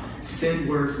how sin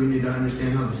works. We need to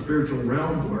understand how the spiritual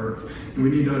realm works. And we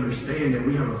need to understand that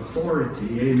we have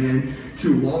authority, amen,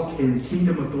 to walk in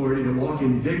kingdom authority, to walk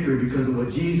in victory because of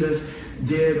what Jesus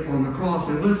did on the cross.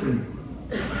 And listen,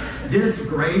 this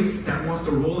grace that wants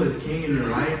to rule as king in your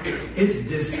life, it's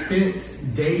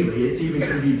dispensed daily. It's even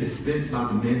going to be dispensed by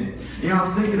the minute. You know, I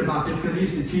was thinking about this because I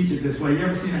used to teach it this way. You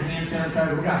ever seen a hand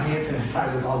sanitizer? We got hand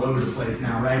sanitizers all over the place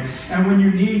now, right? And when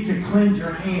you need to cleanse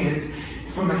your hands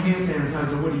from a hand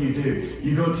sanitizer, what do?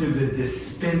 You go to the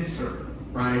dispenser,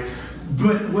 right?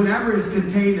 But whatever is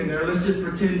contained in there, let's just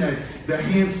pretend that the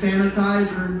hand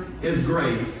sanitizer is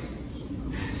grace.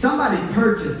 Somebody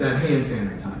purchased that hand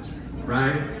sanitizer,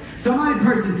 right? Somebody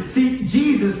purchased. See,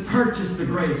 Jesus purchased the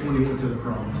grace when he went to the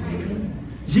cross.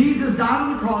 Jesus died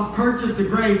on the cross, purchased the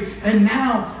grace, and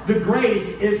now the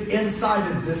grace is inside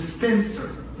a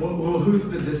dispenser. Well, who's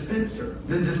the dispenser?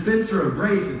 The dispenser of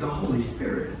grace is the Holy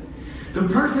Spirit. The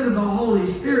person of the Holy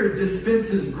Spirit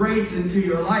dispenses grace into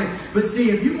your life. But see,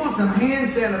 if you want some hand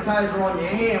sanitizer on your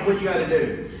hand, what you got to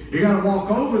do? You got to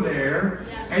walk over there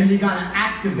and you got to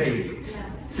activate it.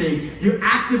 See, you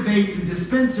activate the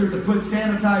dispenser to put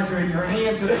sanitizer in your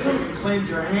hands so that you can cleanse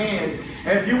your hands.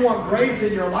 And if you want grace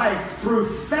in your life, through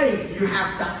faith, you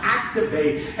have to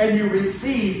activate and you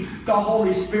receive the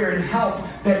Holy Spirit help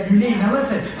that you need. Now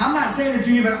listen, I'm not saying that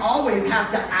you even always have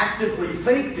to actively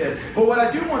think this, but what I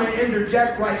do want to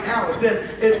interject right now is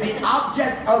this, is the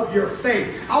object of your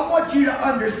faith. I want you to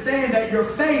understand that your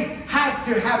faith has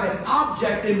to have an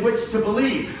object in which to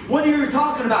believe. What are you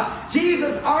talking about?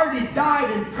 Jesus already died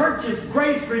and purchased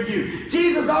grace for you.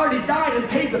 Jesus already died and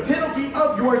paid the penalty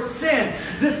of your sin.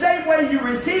 The same way you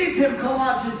received him,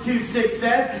 Colossians 2:6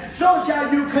 says, so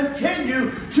shall you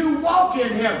continue to walk in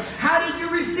him. How did you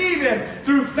receive him?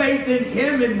 Through faith in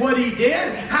him and what he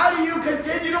did. How do you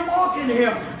continue to walk in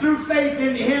him? Through faith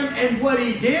in him and what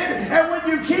he did. And when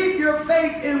you keep your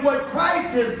faith in what Christ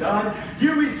has done,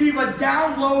 you receive a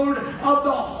download of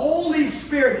the Holy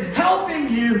Spirit helping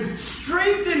you,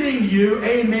 strengthening you,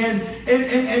 amen,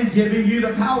 and giving you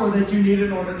the power that you need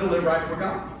in order to live right for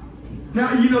God.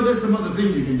 Now, you know, there's some other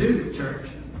things you can do, church.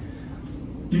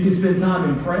 You can spend time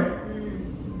in prayer.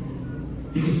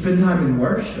 You can spend time in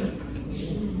worship.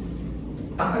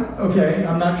 Okay,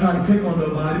 I'm not trying to pick on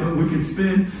nobody, but we can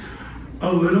spend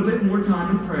a little bit more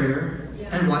time in prayer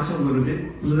and watch a little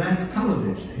bit less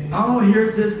television. Oh,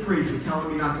 here's this preacher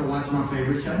telling me not to watch my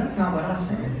favorite show. That's not what I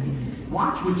said.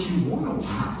 Watch what you want to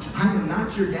watch. I am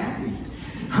not your daddy.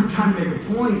 I'm trying to make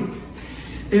a point.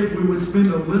 If we would spend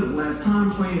a little less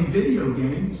time playing video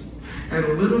games and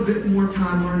a little bit more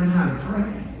time learning how to pray,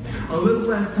 a little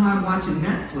less time watching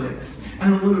Netflix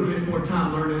and a little bit more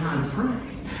time learning how to pray,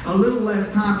 a little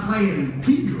less time playing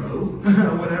Pedro,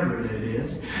 whatever it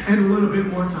is, and a little bit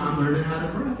more time learning how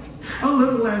to pray. A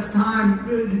little less time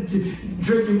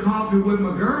drinking coffee with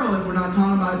my girl if we're not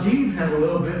talking about Jesus, and a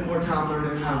little bit more time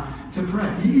learning how to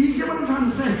pray. You get what I'm trying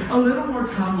to say? A little more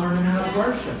time learning how to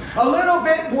worship. A little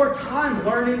bit more time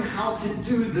learning how to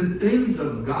do the things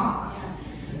of God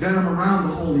that I'm around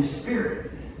the Holy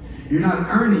Spirit. You're not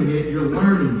earning it, you're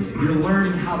learning it. You're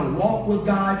learning how to walk with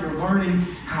God. You're learning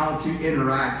how to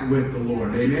interact with the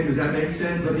Lord. Amen? Does that make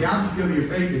sense? But the object of your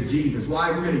faith is Jesus.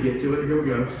 Why? We're going to get to it. Here we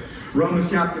go. Romans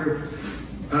chapter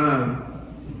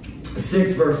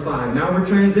 6, verse 5. Now we're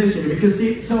transitioning. Because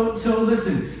see, so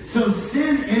listen. So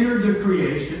sin entered the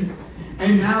creation.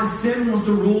 And now sin wants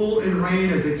to rule and reign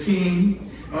as a king,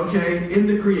 okay, in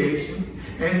the creation.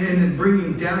 And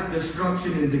bringing death,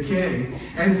 destruction, and decay.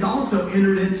 And it's also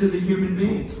entered into the human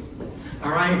being.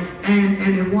 All right?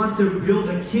 And it wants to build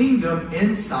a kingdom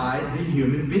inside the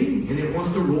human being. And it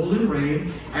wants to rule and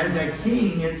reign as a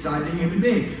king inside the human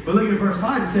being. But look at verse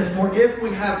 5. It says, for if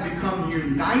we have become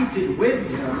united with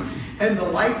him in the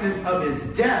likeness of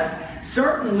his death,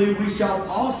 certainly we shall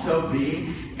also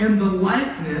be in the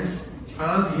likeness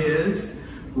of his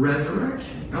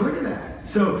resurrection. Now look at that.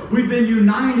 So we've been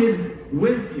united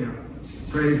with him.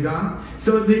 Praise God.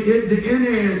 So the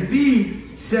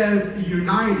NASB says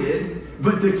united,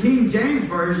 but the King James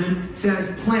Version says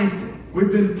planted.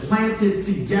 We've been planted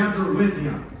together with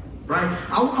him. Right?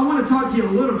 I want to talk to you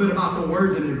a little bit about the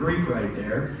words in the Greek right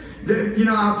there. You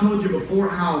know, I've told you before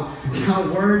how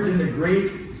words in the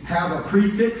Greek have a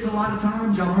prefix a lot of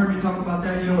times. Y'all heard me talk about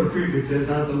that? You know what a prefix is.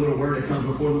 That's a little word that comes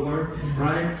before the word.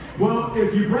 Right? Well,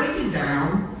 if you break it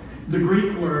down, the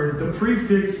Greek word, the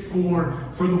prefix for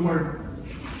the word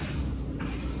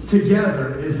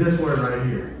together is this word right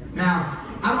here. Now,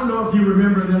 I don't know if you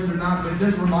remember this or not, but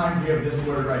this reminds me of this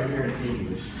word right here in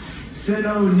English.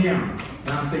 Synonym.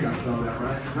 I think I spelled that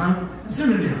right. Huh?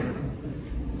 Synonym.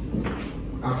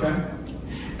 Okay?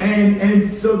 And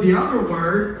so the other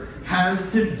word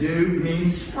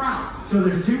means sprout. So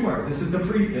there's two words. This is the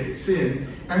prefix, syn,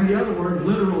 and the other word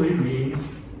literally means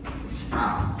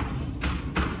sprout.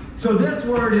 So this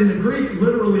word in the Greek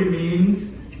literally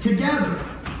means together.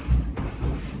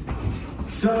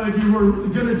 So if you were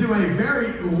going to do a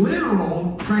very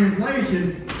literal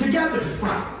translation, together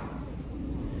sprout.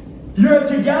 You're a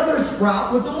together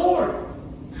sprout with the Lord.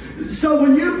 So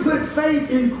when you put faith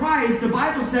in Christ, the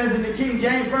Bible says in the King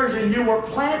James Version, you were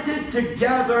planted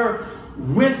together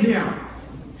with him.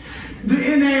 The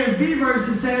NASB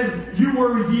version says you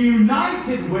were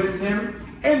united with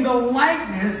him in the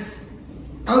likeness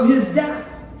of his death.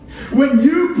 When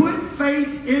you put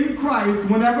faith in Christ,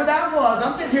 whenever that was,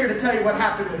 I'm just here to tell you what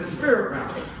happened in the spirit realm.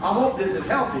 I hope this is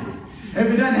helping you. If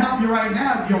it doesn't help you right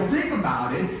now, if you'll think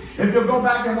about it, if you'll go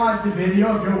back and watch the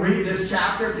video, if you'll read this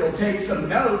chapter, if you'll take some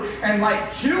notes and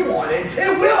like chew on it,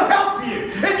 it will help you.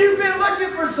 If you've been looking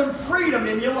for some freedom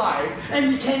in your life and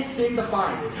you can't seem to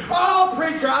find it. Oh,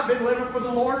 preacher, I've been living for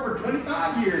the Lord for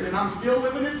 25 years and I'm still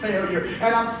living in failure.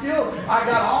 And I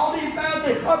got all these bad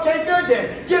things. Okay, good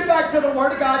then. Get back to the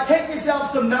Word of God. Take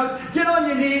yourself some notes. Get on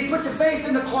your knees. Put your face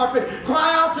in the carpet.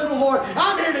 Cry out to the Lord.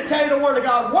 I'm here to tell you the Word of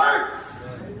God works.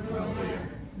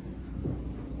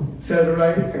 Says it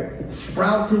right here.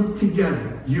 Sprouted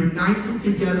together, united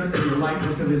together in the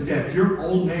likeness of his death. Your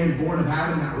old man, born of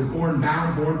Adam, that was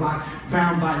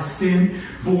bound by sin,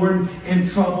 born in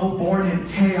trouble, born in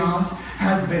chaos,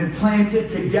 has been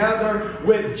planted together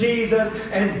with Jesus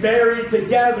and buried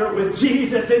together with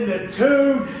Jesus in the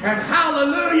tomb. And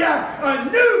hallelujah, a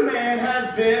new man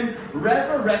has been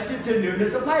resurrected to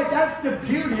newness of life. That's the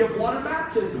beauty of water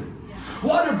baptism.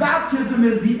 Water baptism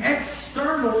is the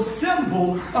external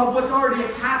symbol of what's already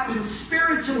happened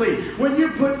spiritually. When you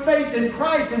put faith in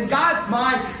Christ, in God's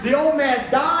mind, the old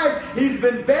man died, he's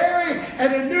been buried,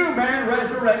 and a new man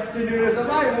resurrects to newness of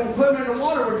life. When we put him in the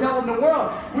water, we're telling the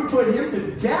world, we put him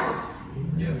to death.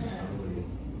 Yes.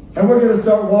 And we're going to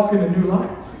start walking a new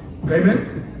life.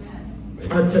 Amen?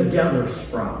 A together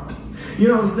sprout. You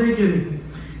know, I was thinking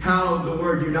how the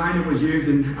word united was used,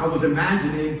 and I was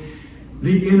imagining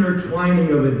the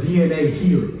intertwining of a DNA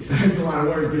helix. That's a lot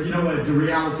of words, but you know what the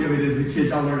reality of it is? The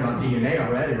kids, y'all learned about DNA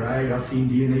already, right? Y'all seen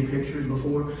DNA pictures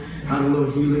before? How the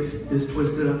little helix is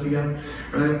twisted up together,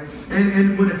 right?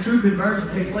 And when a true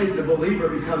conversion takes place, the believer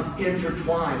becomes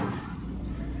intertwined.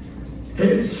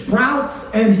 It sprouts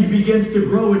and he begins to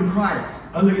grow in Christ.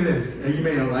 Oh, look at this. You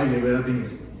may not like it, but I think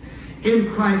it's... In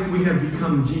Christ, we have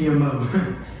become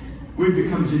GMO. We've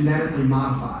become genetically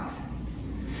modified.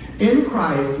 In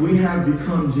Christ, we have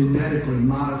become genetically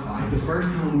modified. The first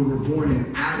time we were born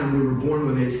in Adam, we were born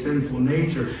with a sinful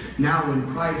nature. Now in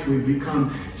Christ, we've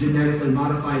become genetically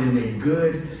modified in a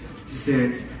good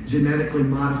sense, genetically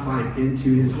modified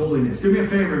into his holiness. Do me a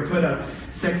favor and put up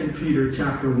 2 Peter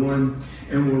chapter 1,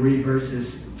 and we'll read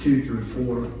verses 2 through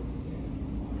 4.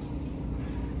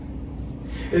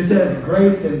 It says,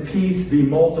 "Grace and peace be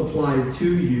multiplied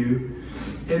to you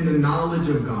in the knowledge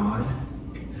of God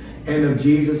and of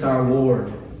Jesus our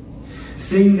Lord,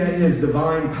 seeing that his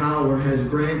divine power has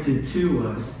granted to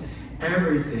us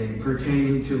everything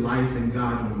pertaining to life and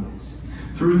godliness,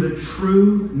 through the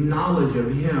true knowledge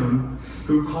of him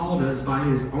who called us by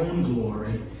his own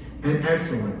glory and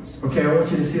excellence." Okay, I want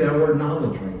you to see that word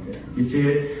knowledge right there. You see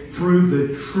it? Through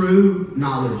the true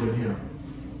knowledge of him.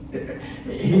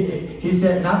 He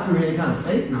said not through any kind of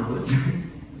fake knowledge,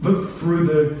 but through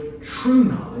the true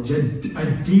knowledge, a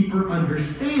deeper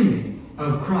understanding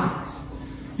of Christ.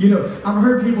 You know, I've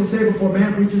heard people say before,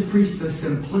 man, if we just preach the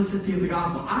simplicity of the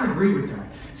gospel. I agree with that.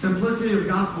 Simplicity of the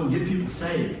gospel will get people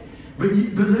saved. But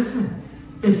listen,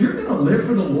 if you're going to live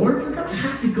for the Lord, you're going to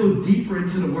have to go deeper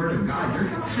into the Word of God. You're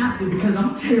going to have to, because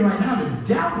I'm telling you right now, the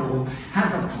devil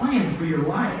has a plan for your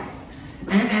life.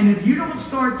 And if you don't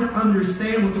start to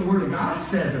understand what the Word of God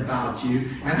says about you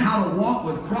and how to walk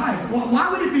with Christ, well, why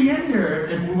would it be in here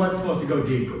if we weren't supposed to go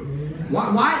deeper?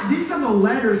 Why? These are the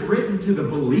letters written to the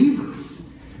believers.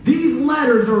 These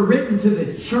letters are written to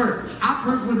the church. I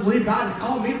personally believe God has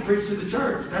called me to preach to the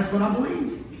church. That's what I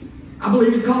believe. I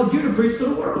believe he's called you to preach to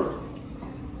the world.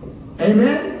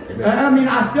 Amen? I mean,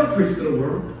 I still preach to the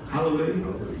world. Hallelujah.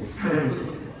 And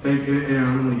I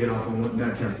don't want to get off on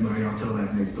that testimony. I'll tell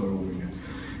that next door.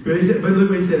 But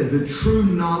look what he says, the true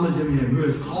knowledge of him who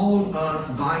has called us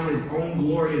by his own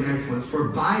glory and excellence. For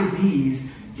by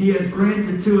these he has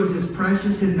granted to us his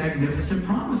precious and magnificent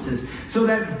promises, so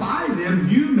that by them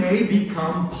you may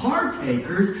become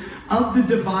partakers of the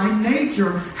divine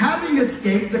nature, having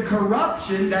escaped the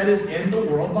corruption that is in the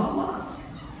world by lust.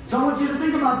 So I want you to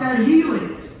think about that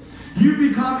helix. You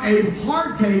become a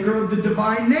partaker of the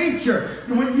divine nature.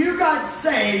 When you got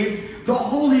saved, the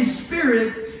Holy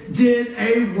Spirit did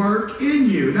a work in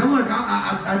you. Now look,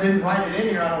 I didn't write it in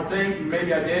here, I don't think.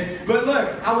 Maybe I did. But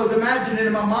look, I was imagining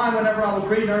in my mind whenever I was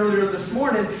reading earlier this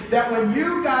morning that when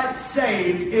you got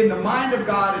saved in the mind of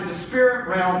God, in the spirit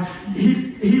realm,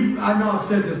 I know I've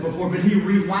said this before, but he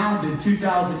rewounded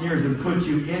 2,000 years and put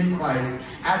you in Christ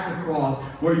at the cross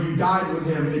where you died with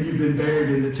him and you've been buried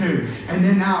in the tomb. And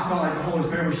then now I felt like the Holy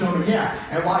Spirit was showing me, yeah,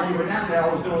 and while you were down there,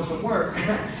 I was doing some work.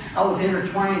 I was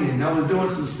intertwining. I was doing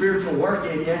some spiritual work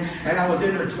in you, and I was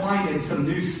intertwining some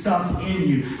new stuff in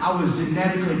you. I was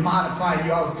genetically modifying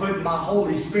you. I was putting my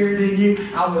Holy Spirit in you.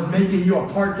 I was making you a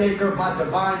partaker of my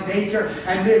divine nature.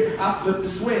 And then I flipped the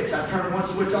switch. I turned one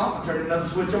switch off. I turned another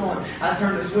switch on. I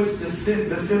turned the switch to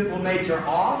the sinful nature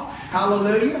off.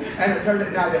 Hallelujah. And I turned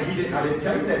it. Now, I didn't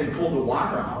tell you that he pulled the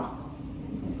wire out.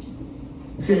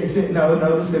 See, no,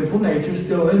 the sinful nature is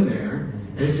still in there.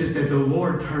 It's just that the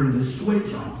Lord turned the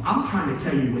switch off. I'm trying to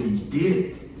tell you what he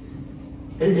did.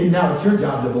 And now it's your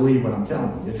job to believe what I'm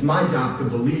telling you. It's my job to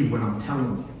believe what I'm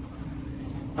telling you.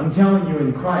 I'm telling you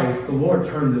in Christ, the Lord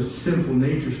turned the sinful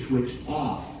nature switch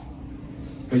off.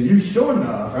 And you, sure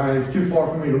enough, right, it's too far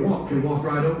for me to walk, can walk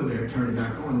right over there and turn it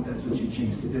back on if that's what you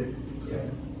choose to do. Yeah.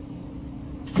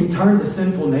 He turned the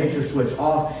sinful nature switch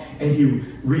off, and he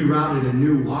rerouted a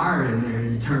new wire in there,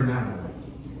 and he turned that on.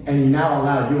 And he now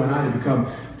allowed you and I to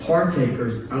become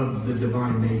partakers of the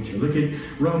divine nature. Look at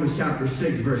Romans chapter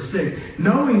 6, verse 6.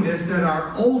 Knowing this, that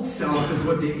our old self is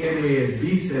what the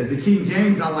NASB says. The King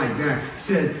James, I like that,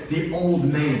 says the old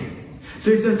man.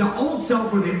 So he says the old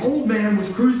self, or the old man, was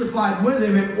crucified with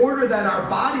him in order that our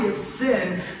body of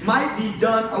sin might be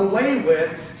done away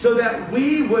with, so that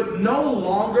we would no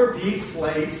longer be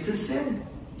slaves to sin.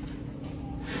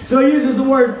 So he uses the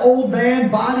word old man,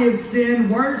 body of sin,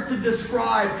 words to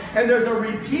describe, and there's a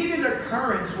repeated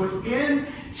occurrence within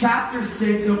chapter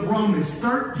 6 of Romans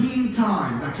 13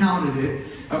 times, I counted it,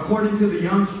 according to the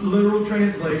Young's literal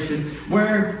translation,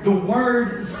 where the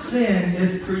word sin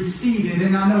is preceded,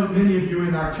 and I know many of you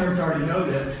in our church already know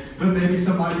this, but maybe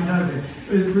somebody doesn't,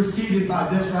 is preceded by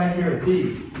this right here,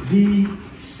 the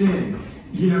sin.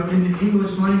 You know, in the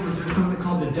English language, there's something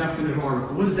called the definite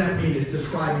article. What does that mean? It's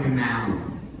describing a noun.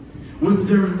 What's the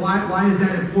difference? Why is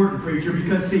that important, preacher?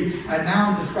 Because, see, a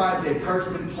noun describes a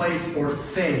person, place, or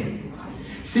thing.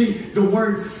 See, the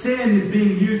word sin is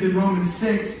being used in Romans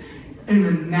 6 in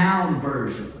the noun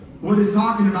version. What it's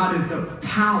talking about is the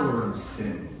power of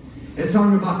sin. It's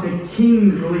talking about the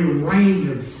kingly reign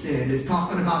of sin. It's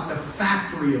talking about the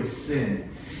factory of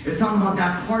sin. It's talking about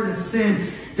that part of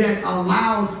sin that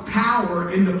allows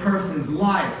power in the person's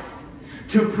life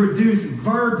to produce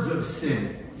verbs of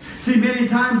sin. See, many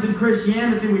times in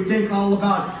Christianity, we think all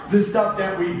about the stuff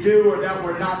that we do or that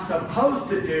we're not supposed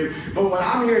to do. But what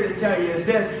I'm here to tell you is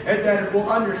this, is that if we'll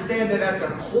understand that at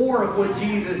the core of what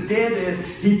Jesus did is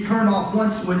he turned off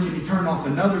one switch and he turned off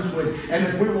another switch. And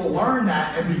if we will learn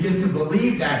that and begin to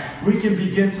believe that, we can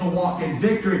begin to walk in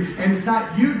victory. And it's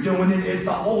not you doing it, it's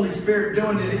the Holy Spirit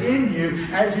doing it in you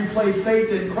as you place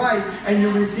faith in Christ and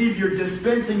you receive your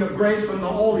dispensing of grace from the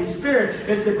Holy Spirit.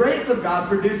 It's the grace of God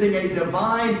producing a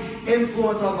divine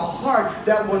influence on the heart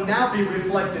that will now be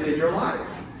reflected in your life.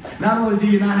 Not only do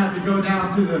you not have to go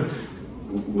down to the,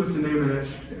 what's the name of that?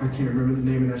 I can't remember the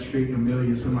name of that street in a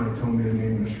million. Somebody told me the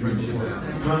name of the street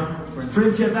before.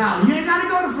 Friendship Valley. You ain't got to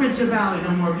go to Friendship Valley no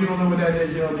more. If you don't know what that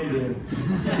is, you don't need it.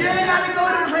 You ain't got to go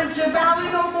to Friendship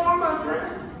Valley no more, my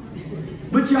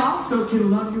friend. But you also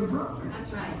can love your brother.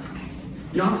 That's right.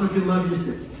 You also can love your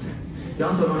sister. You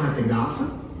also don't have to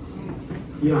gossip.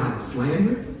 You don't have to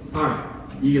slander. All right.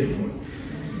 You get the point.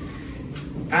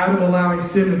 Adam allowing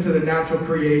sin into the natural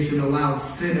creation allowed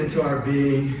sin into our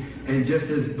being, and just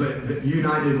as but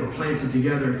united or planted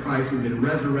together in Christ, we've been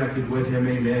resurrected with him,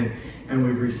 amen, and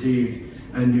we've received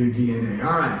a new DNA.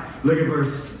 All right, look at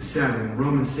verse 7,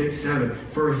 Romans 6, 7.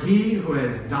 For he who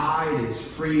has died is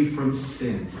free from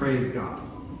sin. Praise God.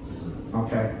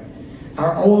 Okay.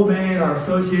 Our old man, our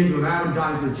association with Adam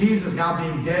dies with Jesus. Now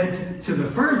being dead to the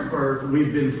first birth,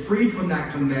 we've been freed from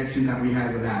that connection that we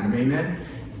had with Adam. Amen?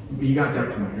 You got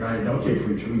that point, right? Okay,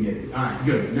 preacher, we get it. All right,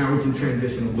 good. Now we can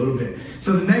transition a little bit.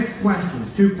 So the next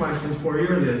questions, 2 questions for you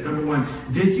are this. Number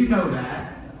 1, did you know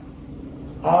that?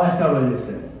 All that stuff I just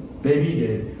said. Maybe you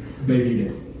did. Maybe you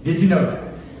did. Did you know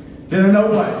that? Did I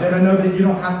know what? Did I know that you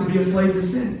don't have to be a slave to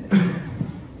sin?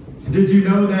 Did you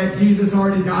know that Jesus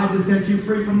already died to set you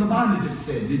free from the bondage of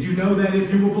sin? Did you know that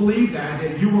if you will believe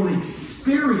that you will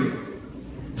experience it?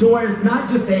 To where it's not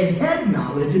just a head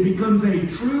knowledge, it becomes a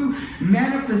true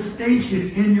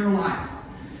manifestation in your life.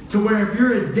 To where if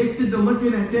you're addicted to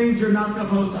looking at things you're not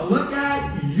supposed to look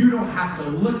at, you don't have to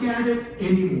look at it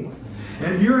anymore.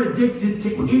 And if you're addicted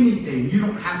to anything, you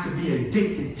don't have to be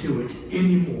addicted to it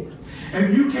anymore.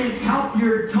 If you can't help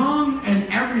your tongue, and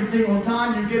every single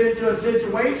time you get into a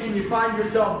situation, you find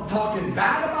yourself talking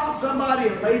bad about somebody,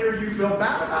 and later you feel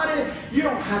bad about it, you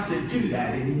don't have to do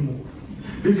that anymore.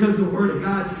 Because the Word of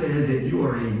God says that you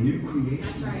are a new creation.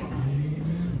 That's right.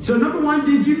 So number 1,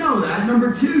 did you know that?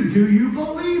 Number 2, do you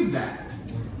believe that?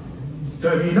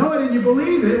 So if you know it and you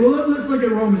believe it, well, let's look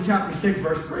at Romans chapter 6,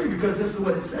 verse 3, because this is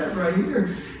what it says right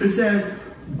here. It says,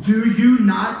 do you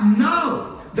not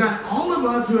know that all of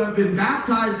us who have been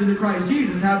baptized into Christ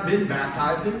Jesus have been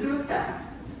baptized into his death?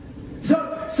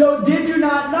 So did you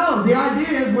not know? The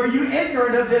idea is, were you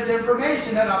ignorant of this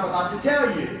information that I'm about to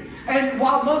tell you? And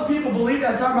while most people believe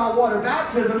that's talking about water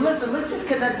baptism, listen, let's just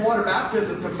connect water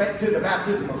baptism to the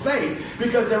baptism of faith,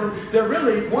 because they're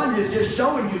really, one is just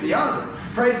showing you the other.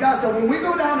 Praise God. So when we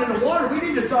go down in the water, we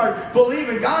need to start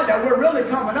believing God that we're really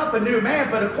coming up a new man.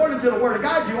 But according to the Word of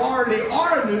God, you already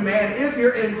are a new man if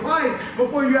you're in Christ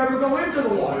before you ever go into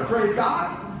the water. Praise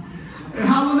God.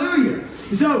 Hallelujah.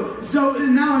 So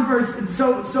now in verse,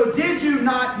 so did you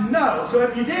not know? So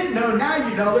if you didn't know, now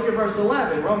you know. Look at verse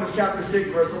 11, Romans chapter 6,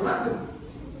 verse 11.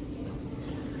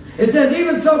 It says,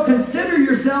 even so, consider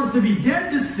yourselves to be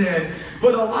dead to sin,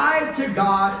 but alive to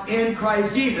God in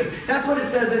Christ Jesus. That's what it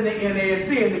says in the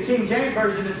NASB. In the King James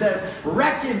Version, it says,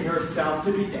 reckon yourself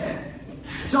to be dead.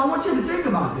 So I want you to think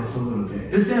about this a little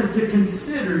bit. It says to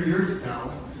consider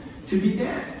yourself to be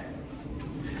dead.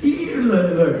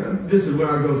 Look, this is where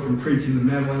I go from preaching to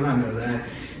meddling, I know that.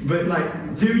 But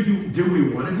like, do we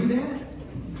want to be dead?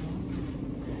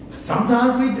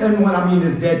 Sometimes we, and what I mean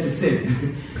is dead to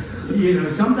sin.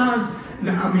 Sometimes,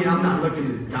 I'm not looking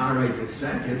to die right this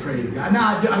second, praise God. No,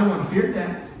 I don't want to fear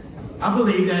death. I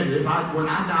believe that when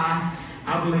I die,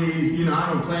 I believe,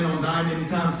 I don't plan on dying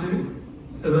anytime soon.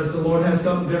 Unless the Lord has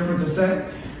something different to say.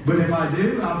 But if I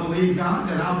do, I believe God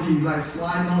that I'll be like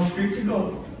sliding on streets of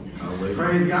gold. Hallelujah.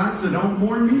 Praise God. So don't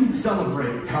mourn me,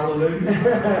 celebrate. Hallelujah.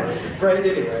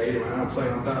 Anyway, I don't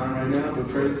plan on dying right now, but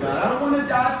praise God. I don't want to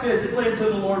die physically until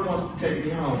the Lord wants to take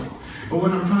me home. But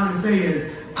what I'm trying to say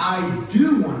is, I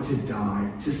do want to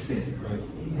die to sin. Right.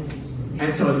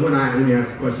 And so let me ask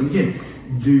the question again.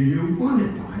 Do you want to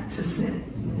die to sin?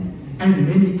 And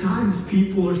many times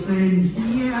people are saying,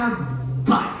 yeah,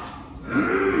 but.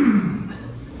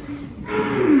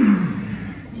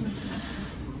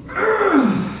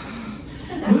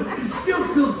 It still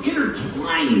feels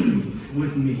intertwined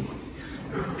with me.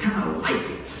 I kind of like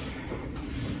it.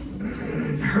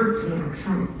 It hurts when I'm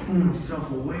trying to pull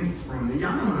myself away from it.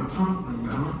 Y'all know what I'm talking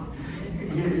about.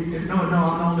 No,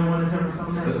 I'm the only one that's ever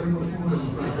felt that way before.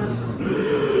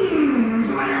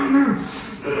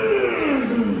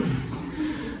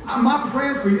 My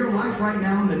prayer for your life right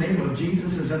now in the name of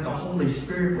Jesus is that the Holy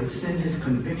Spirit would send His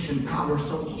conviction power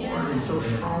so hard and so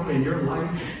strong in your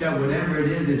life that whatever it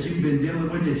is that you've been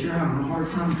dealing with, that you're having a hard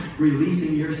time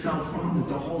releasing yourself from, that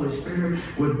the Holy Spirit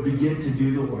would begin to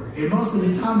do the work. And most of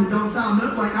the time it don't sound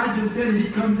nothing like I just said it. He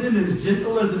comes in as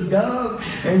gentle as a dove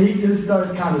and He just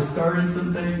starts kind of stirring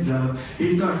some things up.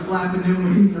 He starts flapping them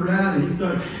wings around and He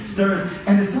starts stirring.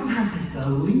 And sometimes it's the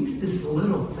leastest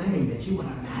little thing that you would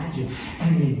imagine.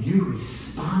 And then you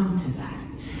respond to that.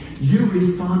 You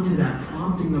respond to that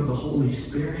prompting of the Holy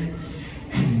Spirit.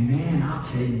 And man, I'll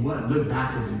tell you what, look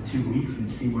backwards in 2 weeks and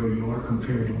see where you are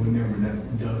compared to whenever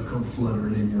that dove comes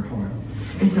fluttering in your heart.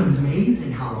 It's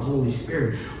amazing how the Holy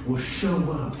Spirit will show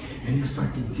up and He'll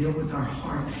start to deal with our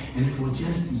heart. And if we'll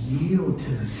just yield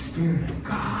to the Spirit of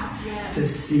God to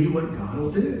see what God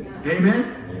will do.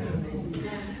 Amen?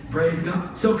 Praise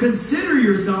God. So consider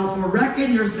yourself or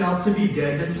reckon yourself to be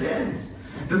dead to sin.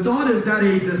 The thought is that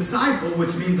a disciple,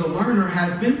 which means a learner,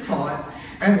 has been taught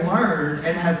and learned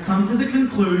and has come to the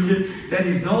conclusion that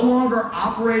he's no longer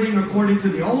operating according to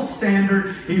the old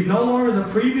standard. He's no longer the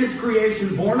previous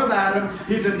creation born of Adam.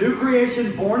 He's a new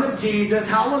creation born of Jesus.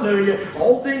 Hallelujah.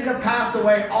 Old things have passed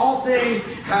away. All things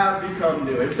have become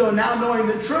new. And so now knowing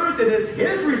the truth, it is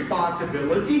his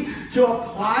responsibility to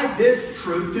apply this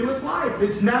truth to his life.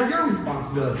 It's now your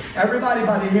responsibility. Everybody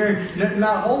by the hearing,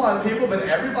 not a whole lot of people, but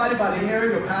everybody by the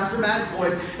hearing of Pastor Matt's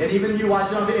voice, and even you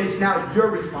watching on video, it's now your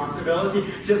responsibility.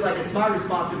 Just like it's my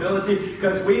responsibility,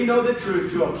 because we know the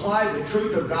truth, to apply the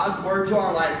truth of God's Word to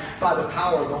our life by the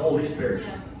power of the Holy Spirit.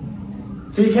 Yes.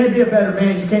 So you can't be a better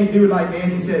man. You can't do like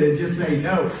Nancy said and just say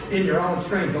no in your own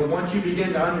strength. But once you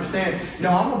begin to understand, no,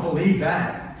 I'm going to believe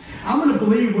that. I'm going to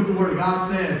believe what the Word of God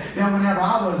says. Now, whenever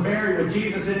I was buried with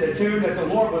Jesus in the tomb, that the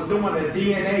Lord was doing the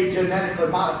DNA, genetically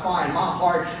modifying my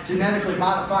heart, genetically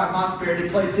modifying my spirit. He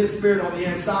placed His Spirit on the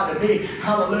inside of me.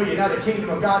 Hallelujah. Now the kingdom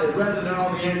of God is resident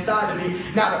on the inside of me.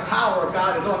 Now the power of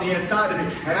God is on the inside of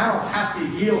me. And I don't have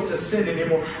to yield to sin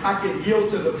anymore. I can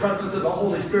yield to the presence of the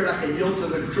Holy Spirit. I can yield to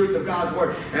the truth of God's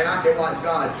Word. And I can watch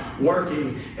God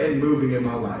working and moving in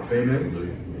my life.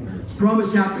 Amen.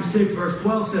 Romans chapter 6 verse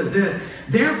 12 says this: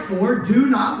 therefore do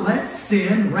not let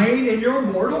sin reign in your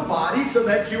mortal body so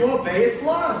that you obey its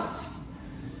lusts.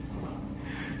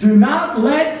 Do not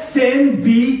let sin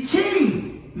be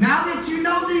king. Now that you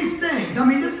know these things,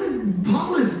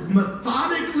 Paul is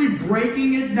methodically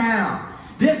breaking it down.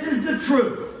 This is the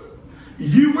truth.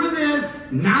 You were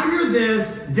this, now you're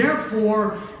this,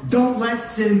 therefore don't let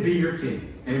sin be your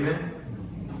king. Amen.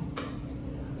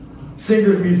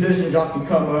 Singers, musicians, y'all can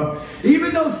come up.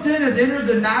 Even though sin has entered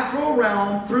the natural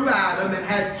realm through Adam and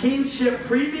had kingship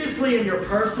previously in your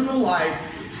personal life,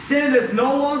 sin is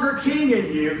no longer king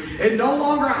in you. It no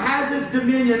longer has its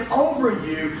dominion over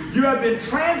you. You have been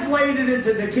translated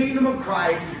into the kingdom of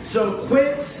Christ. So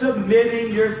quit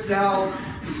submitting yourself.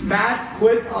 Let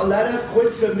us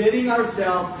quit submitting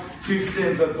ourselves to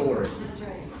sin's authority. That's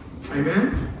right.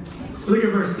 Amen. Look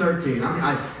at verse 13. I'm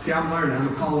learning. I'm going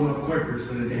to call them up quicker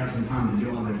so that they have some time to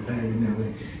do all their thing. And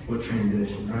then we'll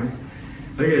transition, right?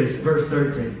 Look at this, verse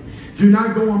 13. Do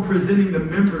not go on presenting the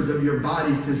members of your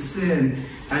body to sin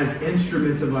as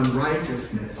instruments of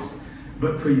unrighteousness,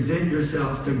 but present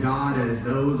yourselves to God as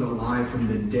those alive from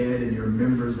the dead and your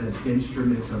members as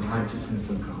instruments of righteousness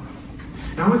of God.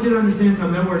 Now I want you to understand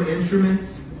something. That word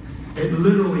instruments, it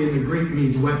literally in the Greek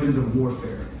means weapons of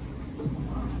warfare.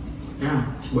 Yeah,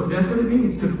 that's what it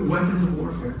means, to weapons of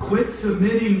warfare. Quit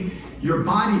submitting your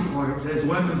body parts as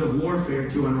weapons of warfare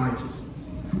to unrighteousness.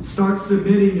 Start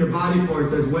submitting your body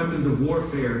parts as weapons of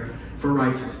warfare for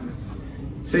righteousness.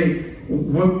 See,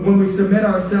 when we submit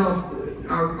ourselves,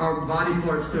 our body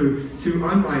parts to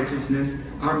unrighteousness,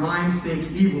 our minds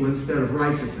think evil instead of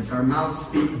righteousness. Our mouths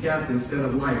speak death instead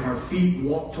of life. Our feet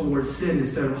walk towards sin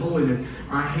instead of holiness.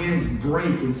 Our hands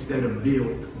break instead of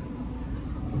build.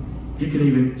 You can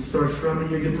even start strumming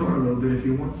your guitar a little bit if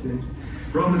you want to.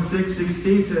 Romans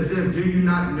 6:16 says this, do you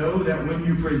not know that when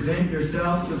you present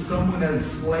yourselves to someone as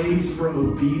slaves for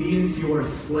obedience, you are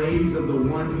slaves of the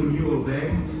one whom you obey?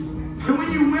 And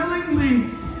when you willingly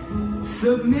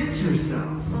submit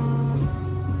yourself,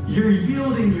 you're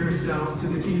yielding yourself to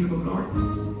the kingdom of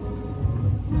darkness,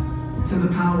 to the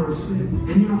power of sin.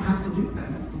 And you don't have to do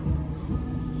that.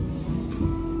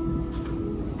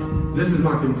 This is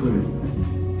my conclusion.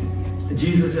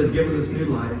 Jesus has given us new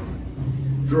life.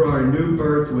 Through our new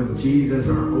birth with Jesus,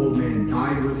 our old man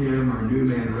died with him, our new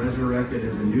man resurrected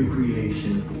as a new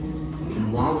creation.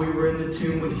 And while we were in the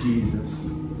tomb with Jesus,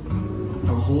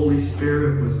 the Holy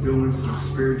Spirit was doing some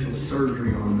spiritual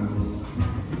surgery on us.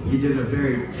 He did a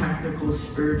very technical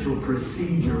spiritual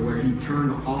procedure where he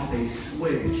turned off a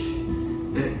switch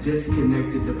that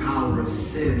disconnected the power of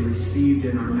sin received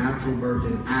in our natural birth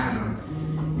in Adam.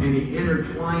 And he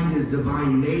intertwined his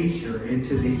divine nature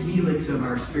into the helix of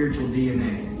our spiritual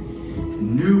DNA.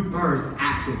 New birth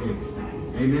activates that.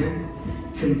 Amen?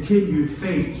 Continued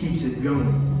faith keeps it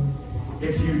going.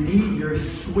 If you need your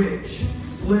switch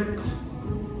flipped,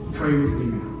 pray with me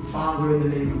now. Father, in the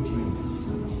name of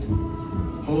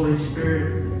Jesus. Holy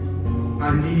Spirit,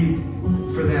 I need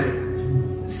for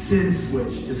that sin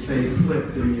switch to say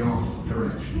flip in the off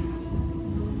direction.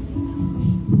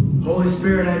 Holy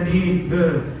Spirit, I need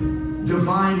the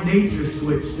divine nature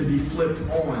switch to be flipped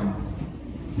on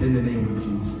in the name of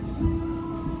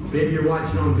Jesus. Maybe you're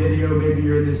watching on video, maybe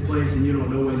you're in this place and you don't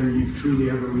know whether you've truly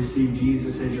ever received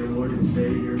Jesus as your Lord and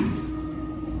Savior.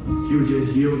 You would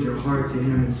just yield your heart to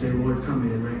him and say, Lord, come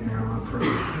in right now, I pray.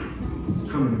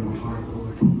 Come into my heart,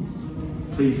 Lord.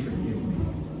 Please forgive me.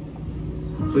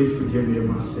 Please forgive me of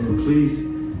my sin.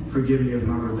 Please forgive me of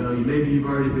my rebellion. Maybe you've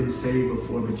already been saved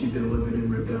before, but you've been living in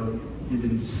rebellion. You've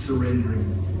been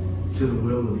surrendering to the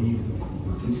will of evil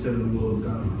instead of the will of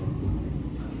God.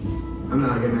 I'm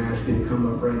not going to ask you to come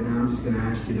up right now. I'm just going to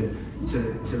ask you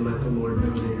to let the Lord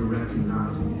know that you're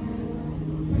recognizing it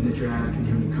and that you're asking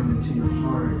him to come into your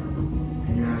heart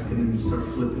and you're asking him to start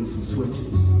flipping some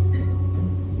switches,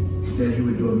 that he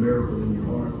would do a miracle in your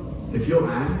heart. If you'll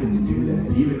ask him to do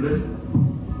that,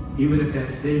 even if that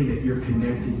thing that you're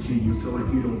connected to, you feel like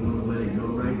you don't want to let it go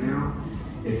right now,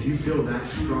 if you feel that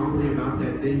strongly about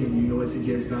that thing and you know it's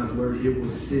against God's word, it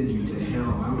will send you to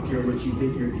hell. I don't care what you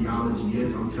think your theology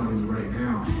is, I'm telling you right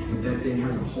now, if that thing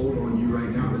has a hold on you right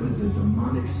now, that is a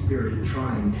demonic spirit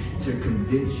trying to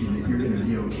convince you that you're going to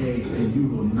be okay, and you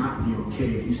will not be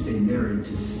okay if you stay married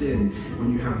to sin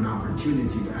when you have an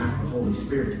opportunity to ask the Holy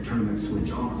Spirit to turn that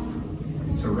switch off.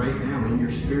 So right now, in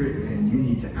your spirit, man, you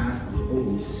need to ask the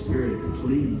Holy Spirit,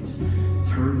 please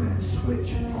turn that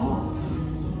switch off.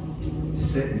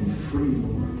 Set me free,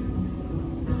 Lord.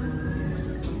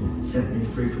 Set me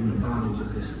free from the bondage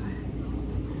of this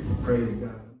thing. Praise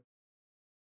God.